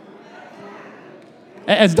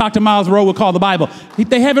 As Dr. Miles Rowe would call the Bible.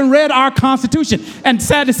 They haven't read our Constitution. And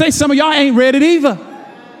sad to say, some of y'all ain't read it either.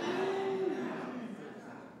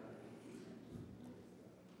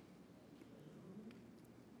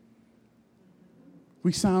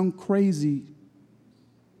 We sound crazy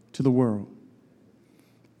to the world.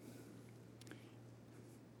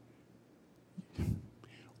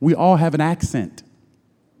 We all have an accent.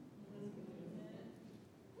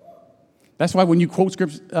 That's why when you quote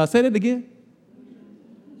scripture, say that again.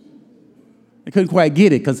 They couldn't quite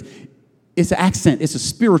get it because it's an accent. It's a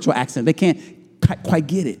spiritual accent. They can't quite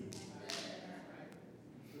get it.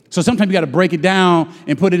 So sometimes you got to break it down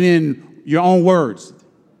and put it in your own words.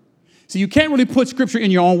 So you can't really put scripture in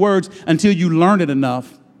your own words until you learn it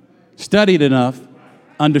enough, study it enough,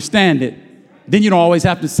 understand it. Then you don't always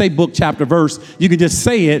have to say book, chapter, verse. You can just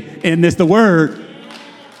say it, and it's the word.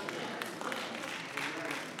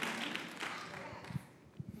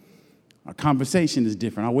 Our conversation is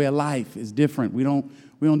different. Our way of life is different. We don't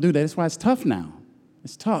do that. That's why it's tough now.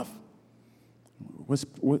 It's tough.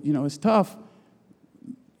 It's tough.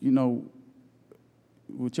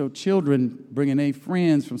 With your children bringing their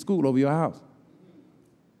friends from school over your house,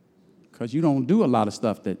 because you don't do a lot of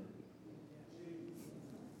stuff that.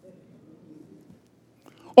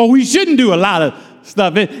 Or we shouldn't do a lot of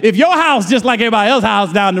stuff. If your house just like everybody else's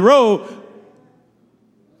house down the road.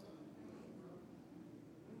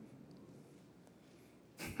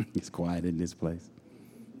 It's quiet in this place.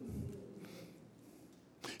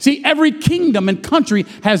 See, every kingdom and country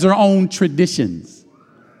has their own traditions.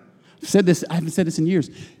 I haven't said this in years.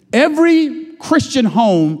 Every Christian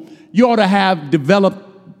home, you ought to have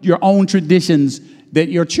developed your own traditions that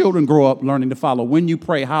your children grow up learning to follow. When you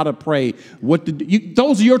pray, how to pray, what to do.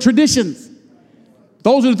 Those are your traditions.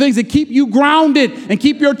 Those are the things that keep you grounded and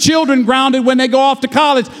keep your children grounded when they go off to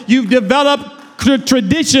college. You've developed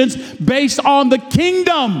traditions based on the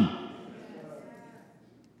kingdom.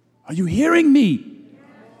 Are you hearing me?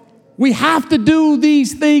 We have to do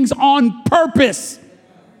these things on purpose.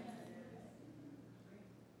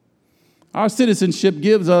 Our citizenship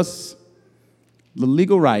gives us the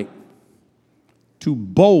legal right to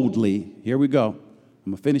boldly, here we go.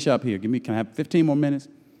 I'm going to finish up here. Can I have 15 more minutes?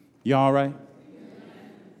 You all right?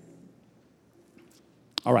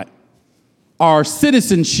 All right. Our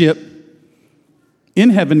citizenship in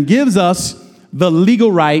heaven gives us the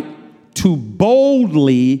legal right to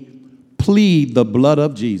boldly plead the blood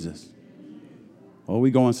of Jesus. Oh,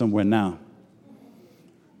 we're going somewhere now.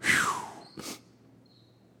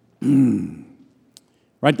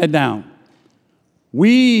 Write that down.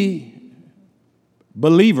 We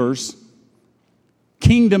believers,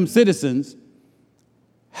 kingdom citizens,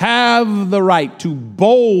 have the right to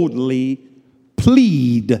boldly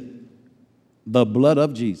plead the blood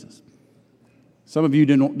of Jesus. Some of you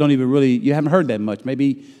don't even really, you haven't heard that much,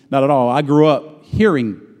 maybe not at all. I grew up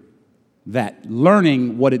hearing that,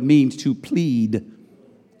 learning what it means to plead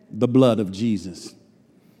the blood of Jesus.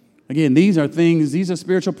 Again, these are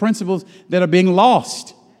spiritual principles that are being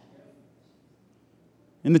lost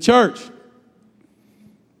in the church.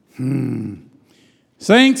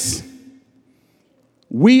 Saints,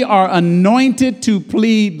 we are anointed to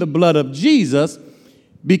plead the blood of Jesus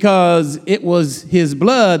because it was his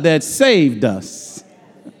blood that saved us,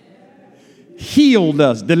 healed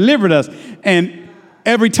us, delivered us. And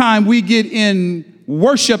every time we get in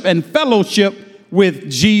worship and fellowship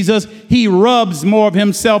with Jesus, he rubs more of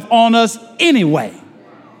himself on us anyway.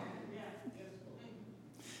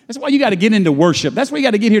 That's why you got to get into worship. That's why you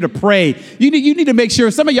got to get here to pray. You need to make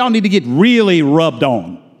sure, some of y'all need to get really rubbed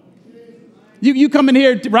on. You come in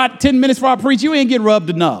here right 10 minutes before I preach, you ain't get rubbed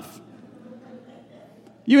enough.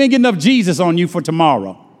 You ain't get enough Jesus on you for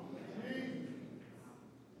tomorrow.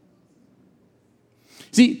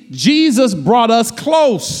 See, Jesus brought us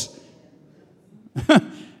close.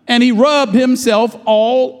 And he rubbed himself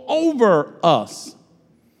all over us.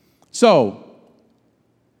 So,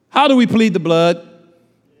 how do we plead the blood?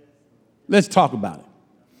 Let's talk about it.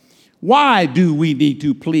 Why do we need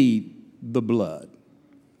to plead the blood?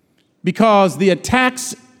 Because the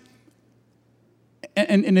attacks,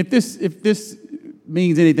 and if this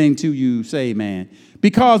means anything to you, say amen.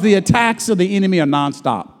 Because the attacks of the enemy are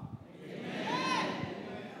nonstop.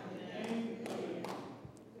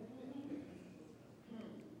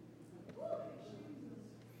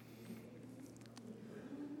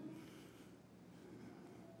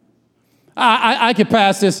 I could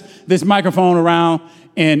pass this microphone around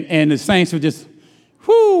and the saints would just,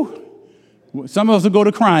 whoo. Some of us will go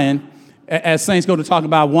to crying as saints go to talk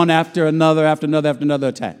about one after another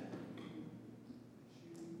attack.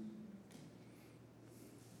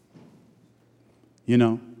 You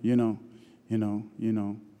know.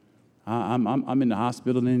 I'm in the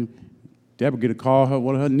hospital and Deborah get a call.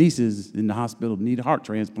 One of her nieces in the hospital need a heart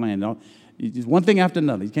transplant. Just one thing after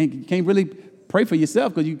another. You can't really pray for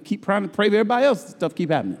yourself because you keep trying to pray for everybody else. Stuff keep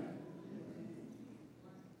happening.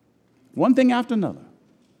 One thing after another.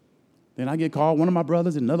 Then I get called, one of my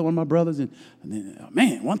brothers and another one of my brothers, and then,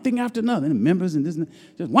 man, one thing after another, and members and this, and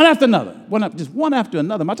just one after another, just one after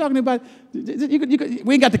another. Am I talking about,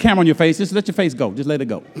 we ain't got the camera on your face, just let your face go, just let it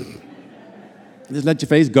go. Just let your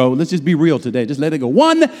face go. Let's just be real today. Just let it go.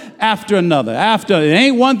 One after another. It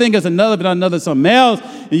ain't one thing, it's another, but another something else.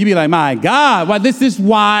 And you be like, my God, this is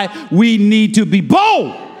why we need to be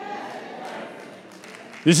bold.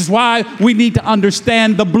 This is why we need to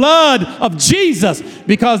understand the blood of Jesus,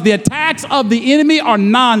 because the attacks of the enemy are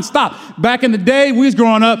nonstop. Back in the day, we was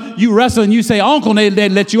growing up, you wrestle and you say, uncle, and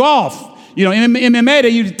they'd let you off. You know, in MMA,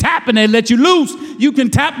 you tap and they let you loose. You can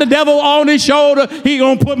tap the devil on his shoulder. He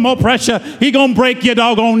gonna put more pressure. He gonna break your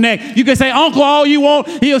doggone neck. You can say, uncle, all you want.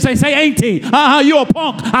 He'll say auntie. You a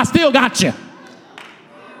punk. I still got you.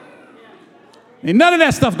 Ain't none of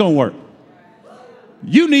that stuff gonna work.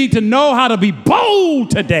 You need to know how to be bold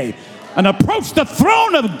today and approach the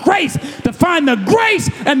throne of grace to find the grace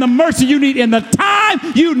and the mercy you need in the time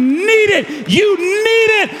you need it. You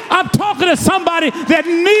need it. I'm talking to somebody that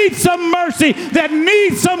needs some mercy, that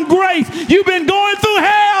needs some grace. You've been going through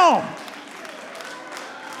hell.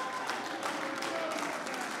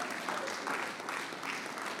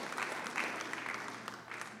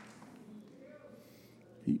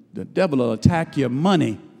 The devil will attack your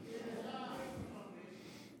money.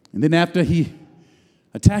 And then after he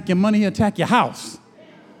attack your money, he'll attack your house.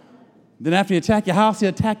 Then after he attack your house, he'll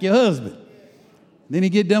attack your husband. Then he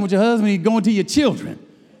get done with your husband, he go into your children.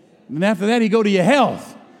 And then after that, he go to your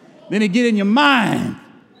health. Then he get in your mind.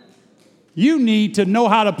 You need to know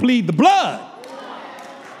how to plead the blood.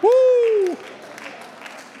 Woo!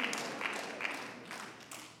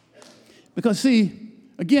 Because see,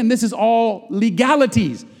 again, this is all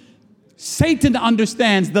legalities. Satan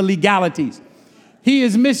understands the legalities. He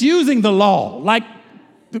is misusing the law, like,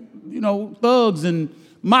 thugs and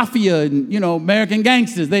mafia and, American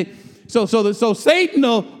gangsters. So Satan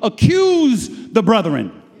will accuse the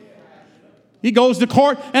brethren. He goes to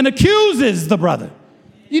court and accuses the brother.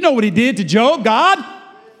 You know what he did to Job, God?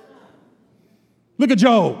 Look at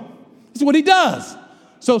Job. This is what he does.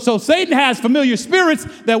 So Satan has familiar spirits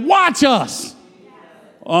that watch us.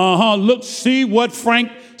 Look, see what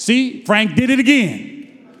Frank did it again.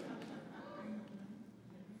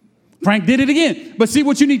 Frank did it again. But see,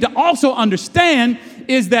 what you need to also understand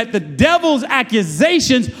is that the devil's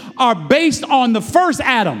accusations are based on the first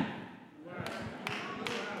Adam.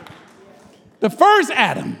 The first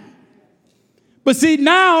Adam. But see,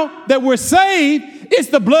 now that we're saved, it's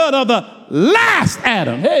the blood of the last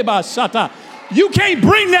Adam. Hey, Bashata. You can't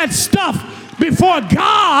bring that stuff before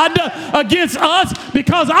God against us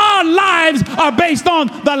because our lives are based on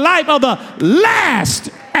the life of the last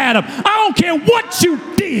Adam. I don't care what you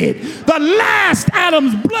did. The last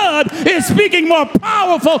Adam's blood is speaking more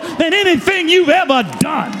powerful than anything you've ever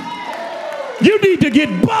done. You need to get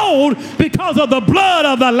bold because of the blood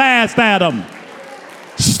of the last Adam.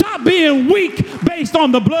 Stop being weak based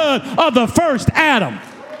on the blood of the first Adam.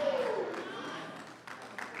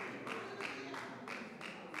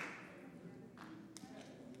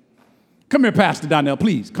 Come here, Pastor Donnell,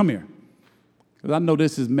 please. Come here. Because I know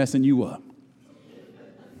this is messing you up.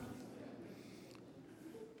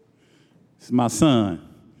 This is my son.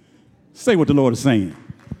 Say what the Lord is saying.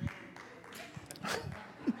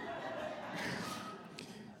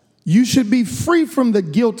 You should be free from the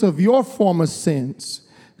guilt of your former sins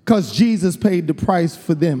because Jesus paid the price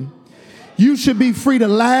for them. You should be free to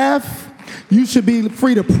laugh. You should be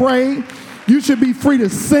free to pray. You should be free to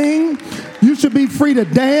sing. You should be free to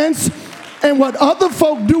dance. And what other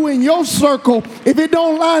folk do in your circle, if it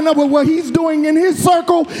don't line up with what he's doing in his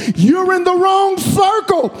circle, you're in the wrong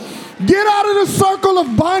circle. Get out of the circle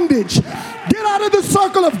of bondage. Get out of the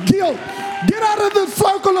circle of guilt. Get out of the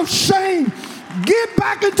circle of shame. Get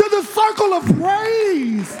back into the circle of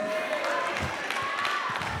praise.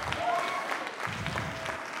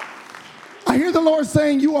 I hear the Lord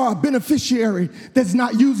saying you are a beneficiary that's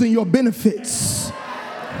not using your benefits.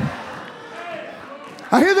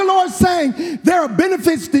 I hear the Lord saying there are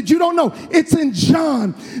benefits that you don't know. It's in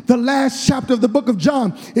John, the last chapter of the book of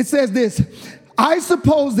John. It says this: I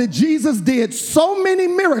suppose that Jesus did so many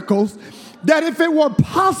miracles that if it were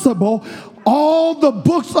possible, all the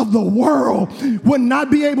books of the world would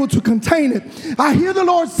not be able to contain it. I hear the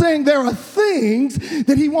Lord saying there are things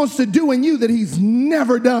that he wants to do in you that he's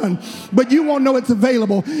never done, but you won't know it's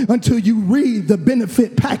available until you read the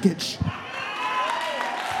benefit package.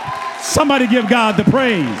 Somebody give God the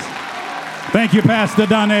praise. Thank you, Pastor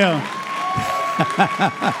Donnell.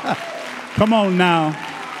 Come on now.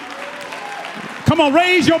 Come on,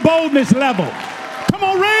 raise your boldness level. Come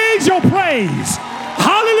on, raise your praise.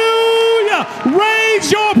 Hallelujah.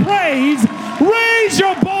 Raise your praise. Raise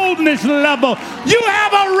your boldness level. You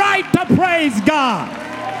have a right to praise God.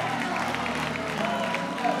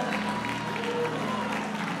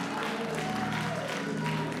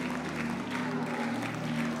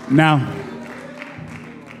 Now,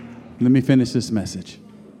 let me finish this message.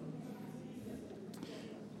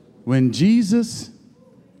 When Jesus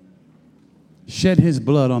shed his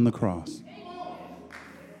blood on the cross,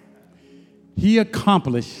 he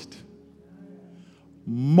accomplished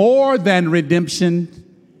more than redemption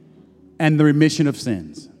and the remission of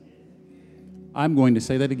sins. I'm going to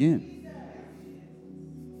say that again.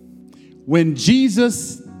 When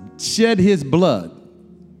Jesus shed his blood,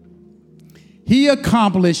 he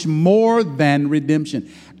accomplished more than redemption.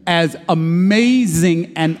 As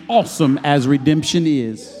amazing and awesome as redemption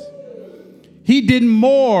is, he did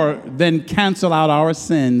more than cancel out our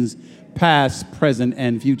sins, past, present,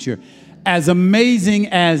 and future. As amazing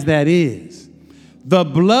as that is, the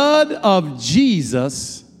blood of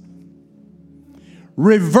Jesus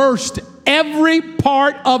reversed every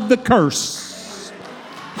part of the curse.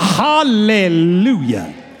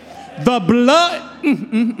 Hallelujah. The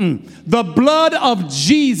blood of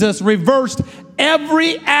Jesus reversed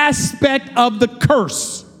every aspect of the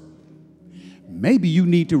curse, maybe you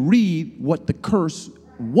need to read what the curse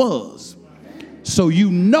was so you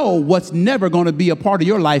know what's never going to be a part of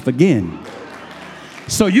your life again.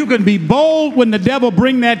 So you can be bold when the devil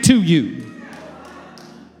bring that to you.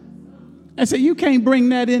 And say, you can't bring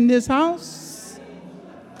that in this house.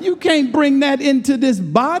 You can't bring that into this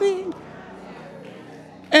body.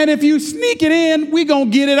 And if you sneak it in, we going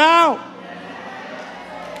to get it out.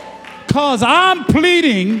 Because I'm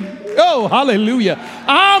pleading, oh, hallelujah.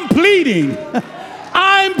 I'm pleading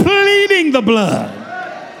the blood.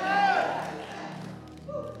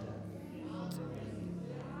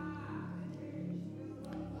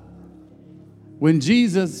 When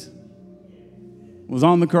Jesus was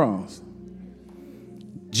on the cross,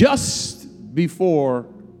 just before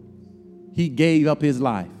he gave up his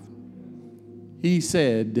life, he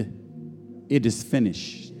said, it is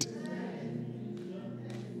finished.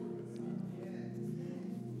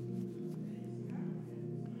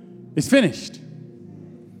 It's finished.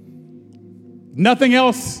 Nothing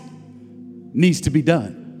else needs to be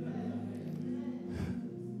done.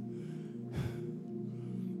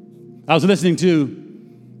 I was listening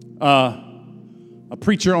to a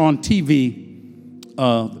preacher on TV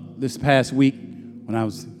this past week when I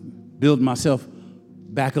was building myself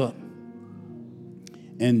back up.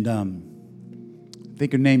 And I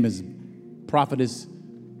think her name is Prophetess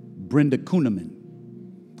Brenda Kuhneman,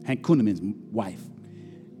 Hank Kuhneman's wife.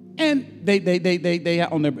 And they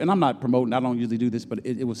on their, and I'm not promoting, I don't usually do this, but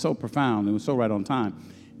it was so profound, it was so right on time.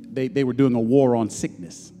 They were doing a war on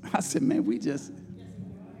sickness. I said, man,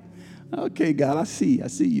 okay, God, I see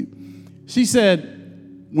you. She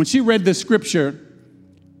said, when she read the scripture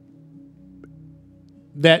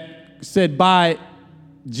that said, by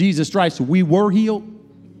Jesus' stripes we were healed,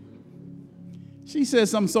 she said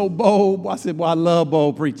something so bold. I said, well, I love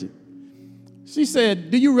bold preaching. She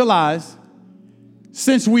said, do you realize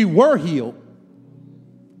since we were healed,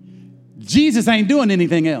 Jesus ain't doing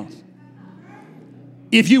anything else?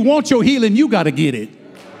 If you want your healing, you got to get it.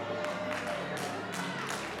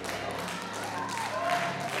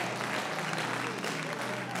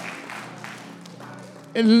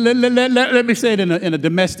 Let me say it in a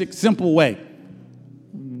domestic, simple way.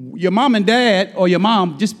 Your mom and dad or your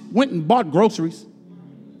mom just went and bought groceries.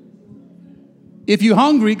 If you're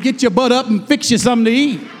hungry, get your butt up and fix you something to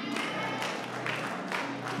eat.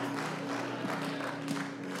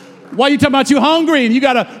 Why you talking about you hungry and you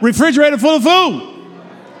got a refrigerator full of food?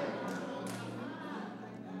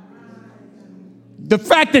 The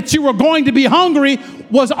fact that you were going to be hungry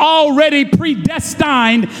was already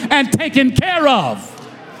predestined and taken care of.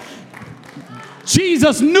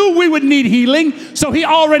 Jesus knew we would need healing, so he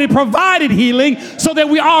already provided healing so that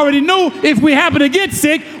we already knew if we happen to get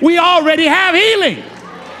sick, we already have healing.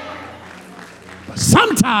 But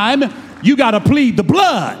sometime you got to plead the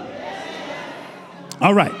blood.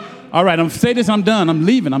 All right. I'm going to say this, I'm done. I'm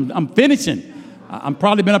leaving. I'm finishing. I'm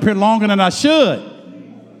probably been up here longer than I should.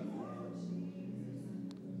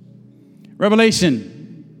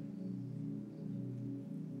 Revelation.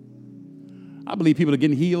 I believe people are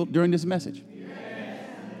getting healed during this message.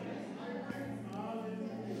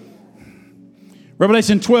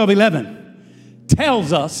 Revelation 12:11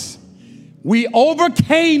 tells us we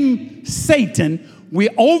overcame Satan. We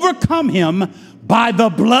overcome him by the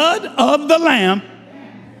blood of the Lamb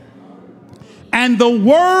and the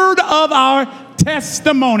word of our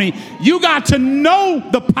testimony. You got to know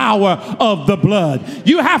the power of the blood.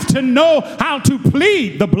 You have to know how to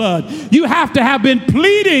plead the blood. You have to have been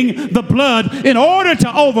pleading the blood in order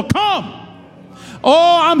to overcome.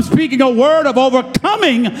 Oh, I'm speaking a word of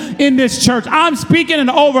overcoming in this church. I'm speaking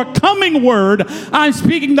an overcoming word. I'm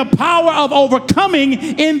speaking the power of overcoming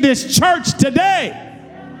in this church today.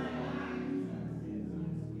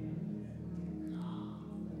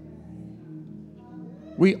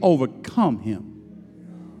 We overcome him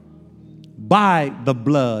by the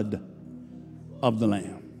blood of the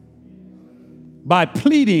Lamb. By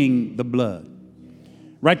pleading the blood.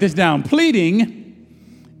 Write this down. Pleading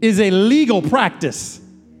is a legal practice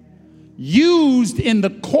used in the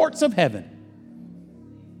courts of heaven.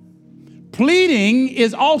 Pleading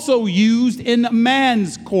is also used in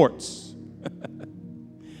man's courts.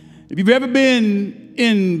 If you've ever been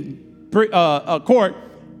in a court,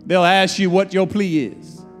 they'll ask you what your plea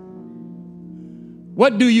is.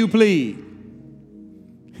 What do you plead?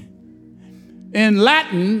 In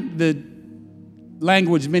Latin, the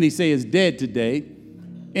language many say is dead today,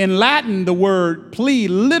 in Latin, the word plea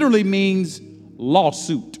literally means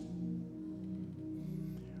lawsuit.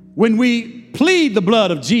 When we plead the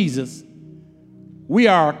blood of Jesus, we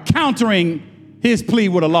are countering his plea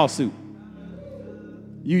with a lawsuit.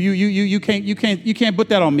 You can't put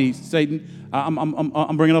that on me, Satan.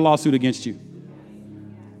 I'm bringing a lawsuit against you.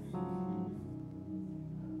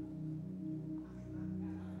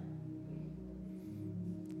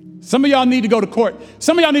 Some of y'all need to go to court.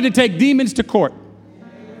 Some of y'all need to take demons to court.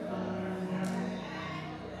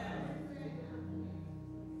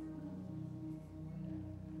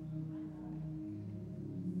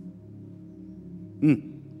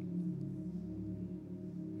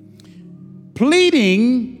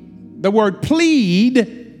 Pleading, the word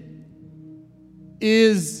plead,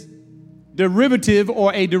 is derivative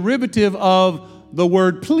or a derivative of the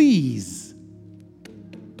word please.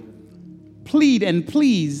 Plead and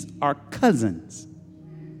please are cousins.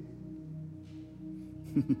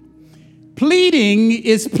 Pleading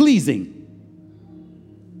is pleasing.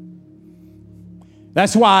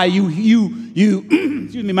 That's why you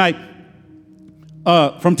excuse me, Mike,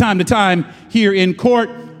 from time to time here in court,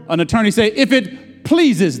 an attorney say, if it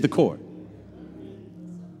pleases the court.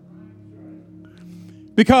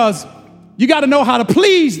 Because you got to know how to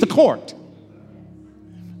please the court.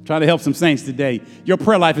 I'm trying to help some saints today. Your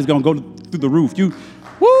prayer life is going to go through the roof.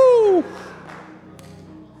 Woo!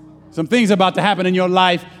 Some things are about to happen in your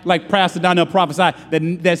life, like Pastor Donnell prophesied,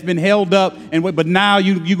 that's been held up, but now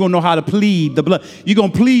you're going to know how to plead the blood. You're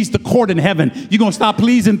going to please the court in heaven. You're going to stop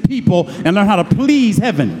pleasing people and learn how to please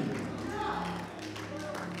heaven.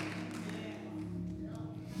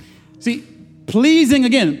 See, pleasing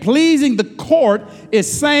the court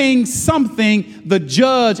is saying something the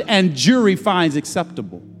judge and jury finds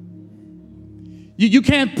acceptable. You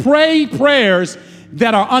can't pray prayers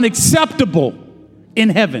that are unacceptable in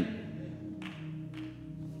heaven.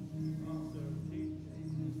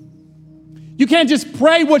 You can't just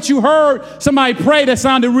pray what you heard somebody pray that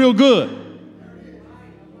sounded real good.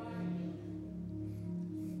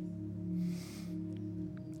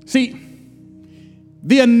 See,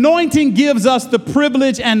 the anointing gives us the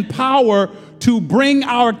privilege and power to bring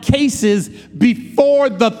our cases before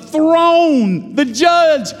the throne, the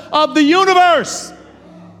judge of the universe.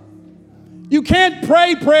 You can't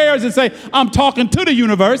pray prayers and say, I'm talking to the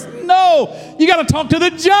universe. No, you got to talk to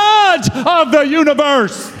the judge of the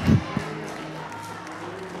universe.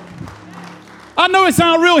 I know it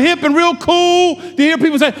sounds real hip and real cool to hear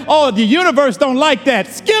people say, oh, the universe don't like that.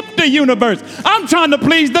 Skip the universe. I'm trying to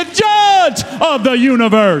please the judge of the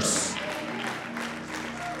universe.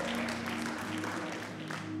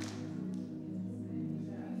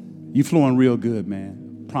 You flowing real good,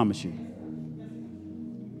 man. Promise you.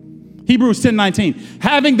 Hebrews 10:19.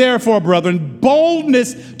 Having therefore, brethren,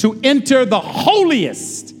 boldness to enter the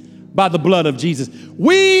holiest by the blood of Jesus.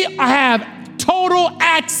 We have total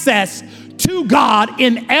access to God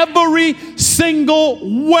in every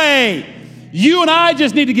single way. You and I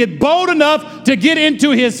just need to get bold enough to get into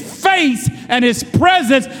his face and his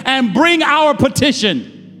presence and bring our petition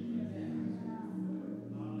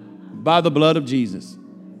by the blood of Jesus.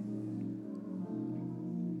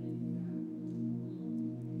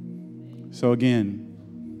 So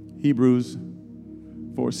again, Hebrews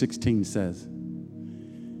 4:16 says,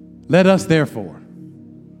 let us therefore,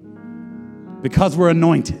 because we're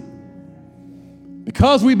anointed,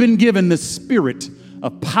 because we've been given the spirit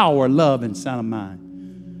of power, love, and sound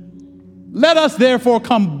mind, let us therefore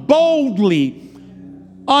come boldly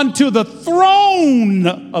unto the throne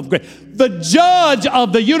of grace, the judge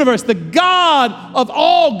of the universe, the God of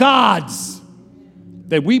all gods,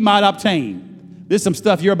 that we might obtain. There's some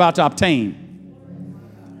stuff you're about to obtain.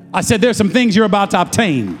 I said there's some things you're about to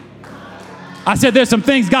obtain. I said there's some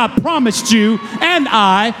things God promised you and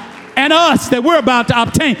I and us that we're about to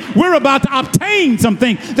obtain. We're about to obtain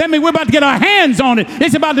something. That means we're about to get our hands on it.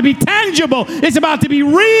 It's about to be tangible. It's about to be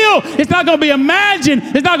real. It's not going to be imagined.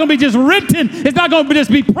 It's not going to be just written. It's not going to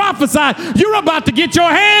just be prophesied. You're about to get your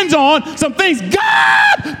hands on some things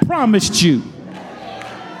God promised you.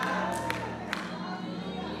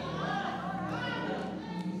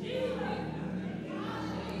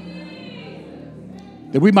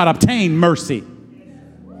 That we might obtain mercy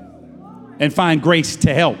and find grace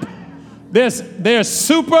to help. There's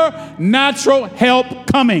supernatural help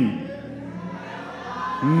coming.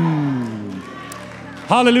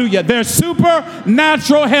 Hallelujah. There's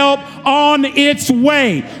supernatural help on its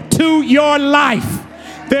way to your life.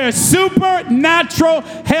 There's supernatural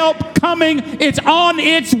help coming. It's on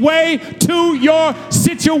its way to your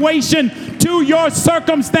situation, to your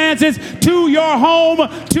circumstances, to your home,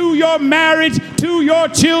 to your marriage, to your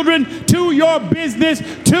children, to your business,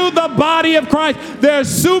 to the body of Christ. There's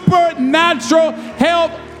supernatural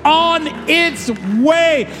help on its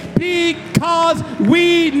way because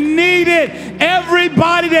we need it.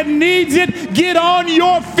 Everybody that needs it, get on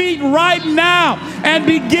your feet right now and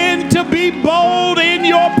begin to be bold in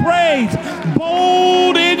your praise.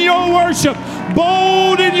 bold in your worship,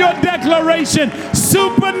 bold in your declaration.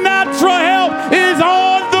 Supernatural help is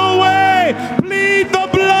on the way. Plead the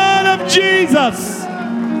blood of Jesus.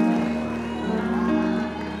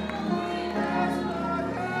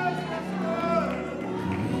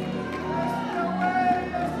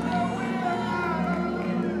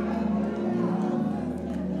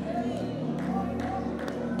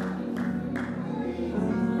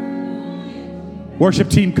 Worship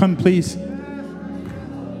team, come please.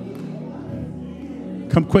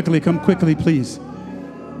 Come quickly, please.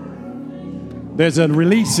 There's a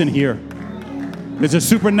release in here. There's a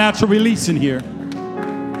supernatural release in here.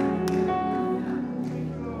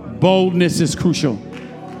 Boldness is crucial.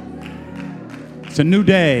 It's a new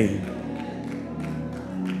day.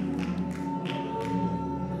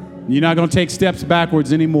 You're not going to take steps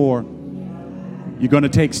backwards anymore. You're going to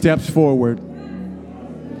take steps forward.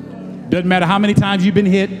 Doesn't matter how many times you've been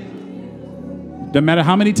hit. Doesn't matter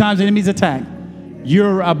how many times the enemy's attacked.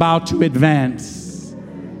 You're about to advance.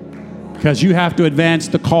 Because you have to advance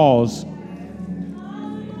the cause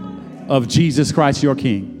of Jesus Christ, your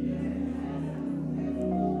King.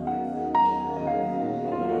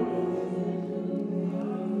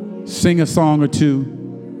 Sing a song or two.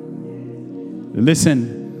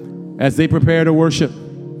 Listen, as they prepare to worship.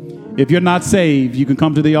 If you're not saved, you can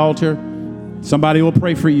come to the altar. Somebody will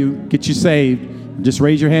pray for you, get you saved. Just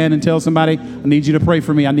raise your hand and tell somebody, I need you to pray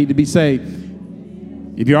for me. I need to be saved.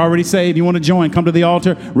 If you're already saved, you want to join, come to the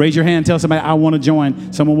altar, raise your hand, tell somebody, I want to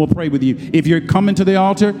join. Someone will pray with you. If you're coming to the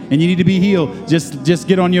altar and you need to be healed, just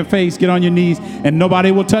get on your face, get on your knees, and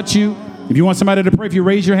nobody will touch you. If you want somebody to pray for you,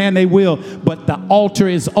 raise your hand, they will. But the altar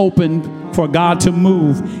is open for God to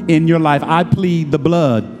move in your life. I plead the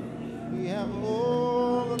blood.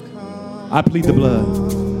 I plead the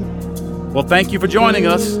blood. Well, thank you for joining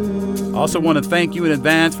us. I also want to thank you in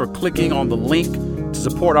advance for clicking on the link to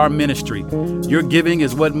support our ministry. Your giving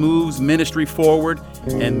is what moves ministry forward,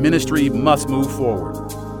 and ministry must move forward.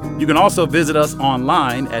 You can also visit us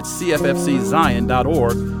online at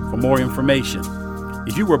cffczion.org for more information.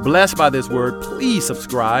 If you were blessed by this word, please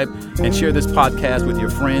subscribe and share this podcast with your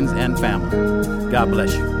friends and family. God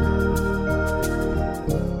bless you.